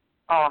taking.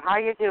 Oh, how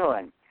you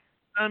doing?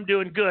 I'm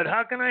doing good.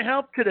 How can I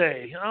help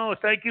today? Oh,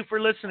 thank you for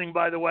listening,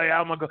 by the way,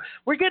 Alamogordo.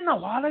 We're getting a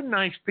lot of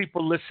nice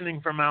people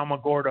listening from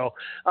Alamogordo.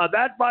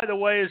 That, by the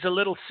way, is a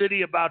little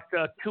city about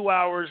 2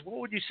 hours, what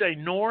would you say,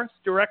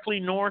 directly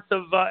north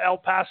of El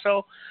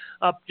Paso,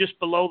 up just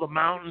below the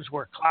mountains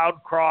where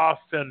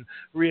Cloudcroft and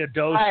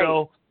Ruidoso.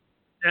 Right.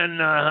 And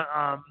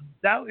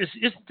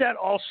isn't that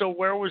also,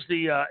 where was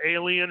the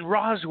alien?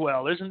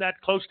 Roswell. Isn't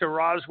that close to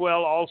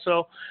Roswell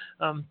also?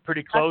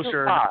 Pretty close.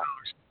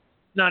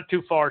 Not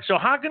too far. So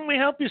how can we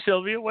help you,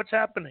 Sylvia? What's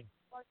happening?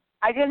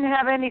 I didn't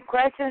have any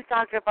questions,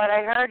 Doctor, but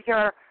I heard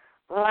your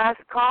last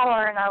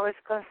caller, and I was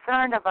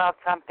concerned about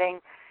something.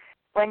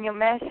 When you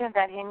mentioned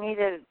that he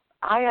needed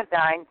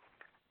iodine,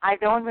 I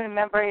don't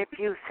remember if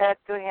you said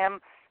to him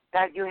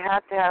that you had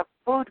to have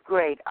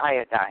food-grade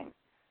iodine.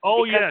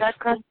 Oh, because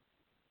yes.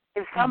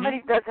 If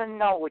somebody doesn't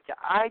know, which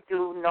I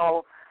do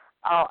know,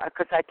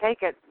 because I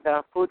take it,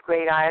 the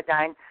food-grade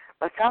iodine,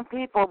 but some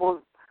people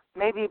will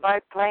maybe buy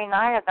plain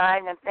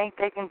iodine and think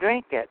they can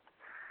drink it.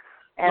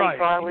 And right.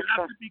 so I was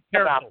concerned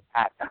about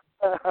that.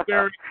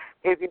 Very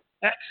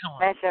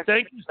excellent.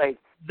 Thank you.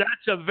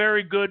 That's a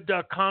very good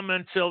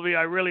comment, Sylvia.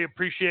 I really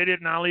appreciate it,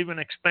 and I'll even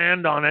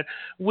expand on it.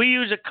 We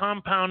use a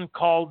compound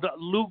called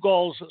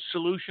Lugol's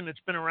solution.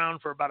 It's been around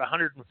for about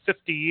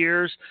 150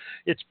 years.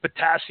 It's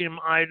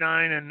potassium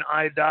iodine and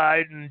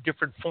iodide and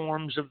different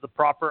forms of the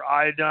proper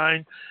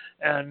iodine.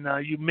 And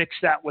you mix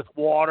that with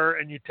water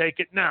and you take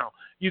it. Now,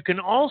 you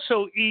can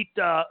also eat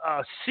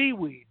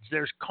seaweeds.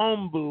 There's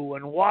kombu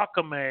and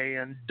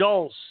wakame and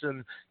dulse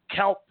and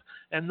kelp,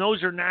 and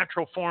those are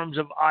natural forms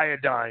of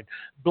iodine.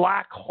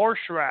 Black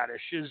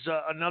horseradish is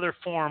another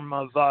form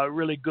of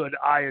really good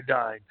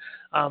iodine.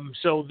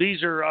 So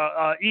these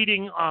are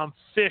eating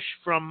fish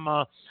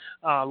from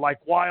like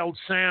wild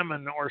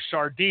salmon or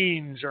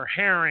sardines or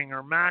herring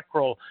or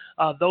mackerel.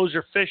 Those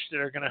are fish that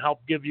are going to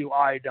help give you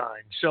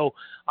iodine. So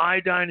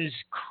iodine is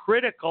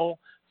critical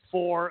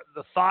for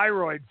the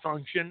thyroid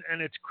function,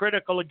 and it's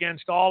critical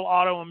against all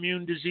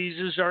autoimmune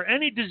diseases or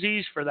any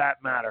disease for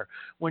that matter.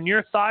 When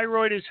your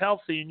thyroid is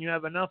healthy and you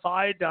have enough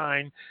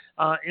iodine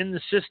in the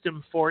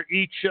system for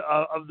each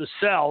of the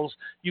cells,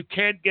 you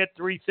can't get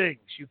three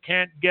things. You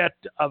can't get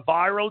a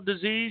viral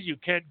disease, you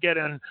can't get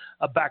a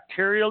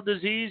bacterial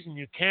disease, and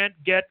you can't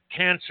get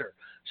cancer.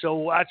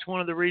 So that's one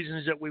of the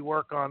reasons that we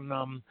work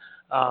on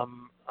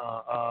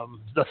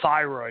the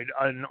thyroid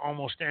in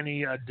almost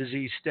any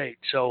disease state.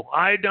 So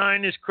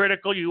iodine is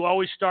critical. You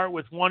always start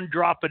with 1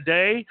 drop a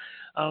day,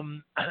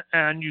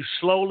 and you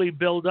slowly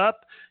build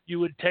up. You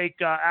would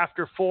take,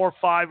 after 4,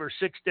 5, or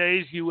 6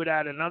 days, you would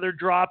add another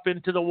drop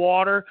into the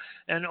water,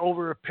 and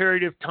over a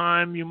period of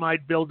time, you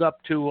might build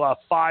up to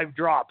 5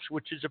 drops,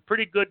 which is a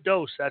pretty good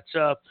dose. That's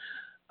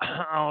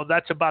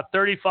about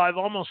 35,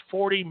 almost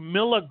 40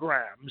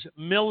 milligrams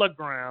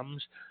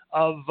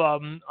of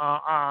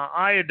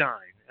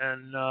iodine.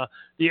 And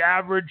the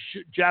average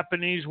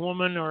Japanese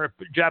woman or a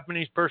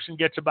Japanese person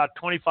gets about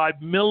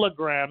 25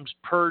 milligrams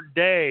per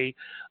day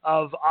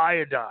of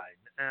iodine.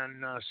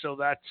 And so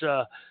that's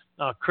a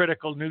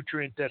critical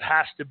nutrient that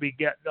has to be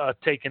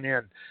taken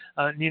in.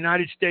 In the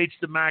United States,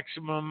 the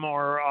maximum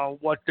or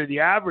what the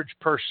average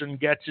person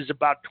gets is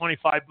about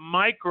 25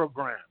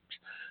 micrograms.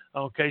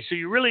 Okay, so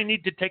you really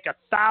need to take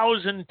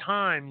 1,000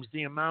 times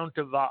the amount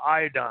of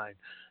iodine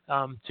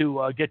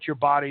to get your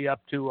body up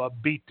to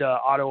beat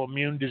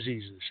autoimmune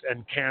diseases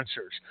and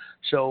cancers.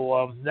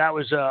 So that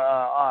was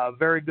a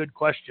very good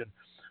question.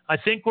 I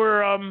think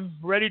we're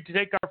ready to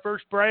take our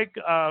first break.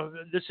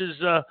 This is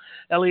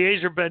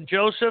Eliezer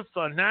Ben-Joseph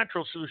on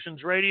Natural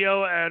Solutions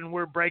Radio, and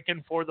we're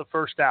breaking for the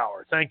first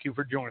hour. Thank you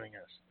for joining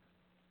us.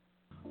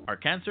 Are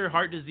cancer,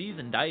 heart disease,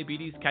 and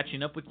diabetes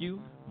catching up with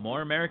you?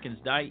 More Americans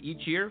die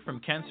each year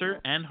from cancer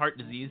and heart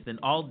disease than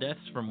all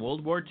deaths from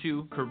World War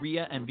II,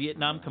 Korea, and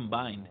Vietnam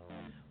combined.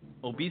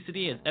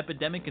 Obesity is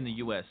epidemic in the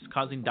U.S.,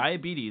 causing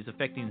diabetes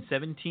affecting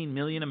 17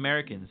 million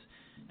Americans,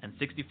 and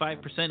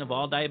 65% of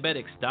all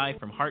diabetics die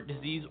from heart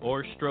disease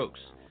or strokes.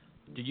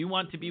 Do you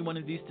want to be one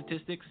of these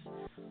statistics?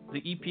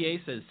 The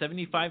EPA says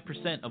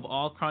 75% of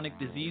all chronic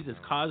disease is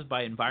caused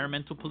by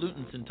environmental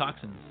pollutants and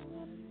toxins.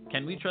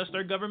 Can we trust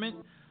our government?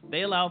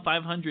 They allow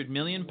 500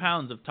 million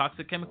pounds of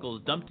toxic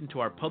chemicals dumped into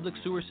our public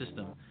sewer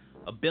system,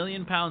 1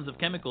 billion pounds of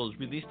chemicals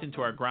released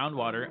into our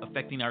groundwater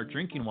affecting our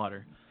drinking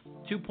water,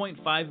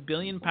 2.5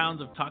 billion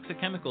pounds of toxic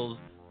chemicals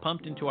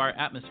pumped into our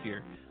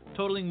atmosphere,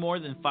 totaling more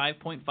than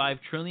 5.5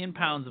 trillion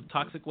pounds of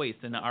toxic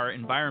waste in our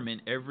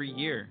environment every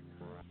year.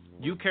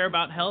 You care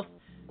about health,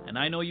 and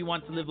I know you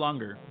want to live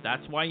longer.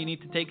 That's why you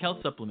need to take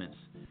health supplements.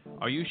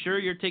 Are you sure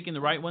you're taking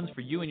the right ones for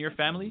you and your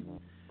family?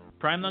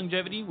 Prime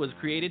Longevity was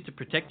created to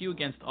protect you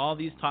against all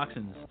these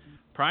toxins.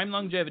 Prime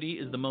Longevity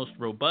is the most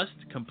robust,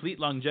 complete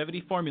longevity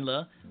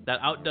formula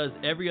that outdoes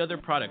every other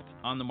product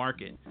on the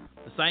market.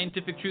 The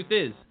scientific truth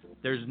is,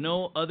 there's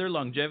no other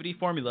longevity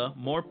formula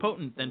more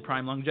potent than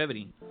Prime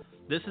Longevity.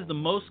 This is the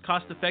most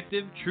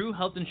cost-effective, true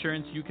health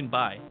insurance you can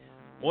buy.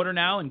 Order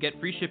now and get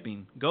free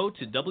shipping. Go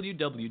to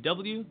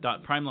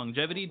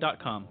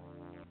www.primelongevity.com.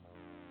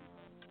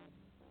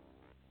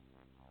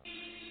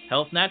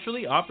 Health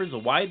Naturally offers a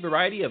wide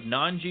variety of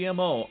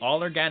non-GMO,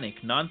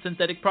 all-organic,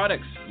 non-synthetic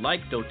products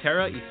like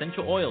doTERRA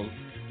essential oils,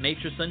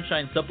 Nature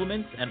Sunshine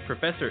supplements, and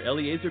Professor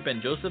Eliezer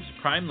Ben-Joseph's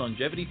Prime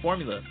Longevity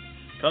Formula.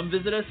 Come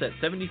visit us at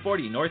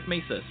 7040 North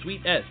Mesa,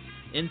 Suite S,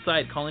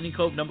 inside Colony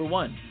Cove No.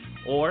 1,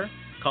 or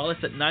call us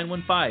at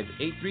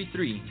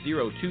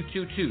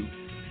 915-833-0222.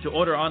 To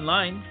order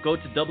online, go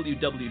to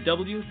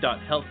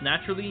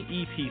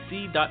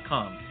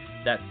www.healthnaturallyetc.com.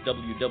 That's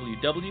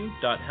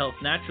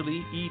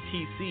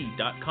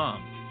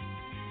www.healthnaturallyetc.com.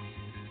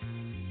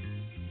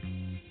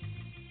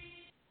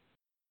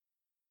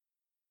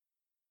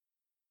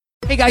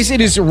 Hey guys, it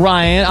is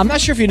Ryan. I'm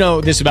not sure if you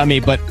know this about me,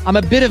 but I'm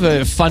a bit of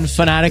a fun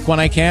fanatic when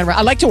I can.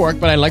 I like to work,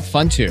 but I like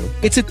fun too.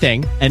 It's a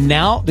thing. And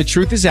now the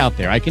truth is out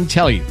there. I can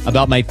tell you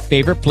about my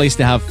favorite place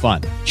to have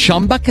fun.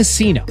 Chumba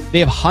Casino. They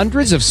have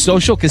hundreds of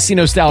social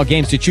casino style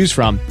games to choose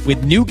from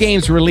with new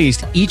games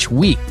released each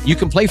week. You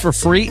can play for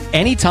free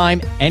anytime,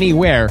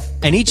 anywhere.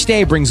 And each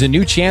day brings a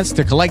new chance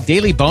to collect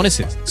daily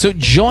bonuses. So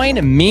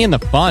join me in the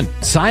fun.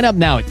 Sign up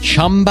now at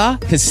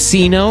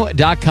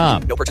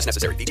ChumbaCasino.com. No purchase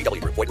necessary.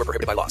 VGW Group. Void where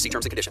prohibited by law. See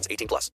terms and conditions. 18+.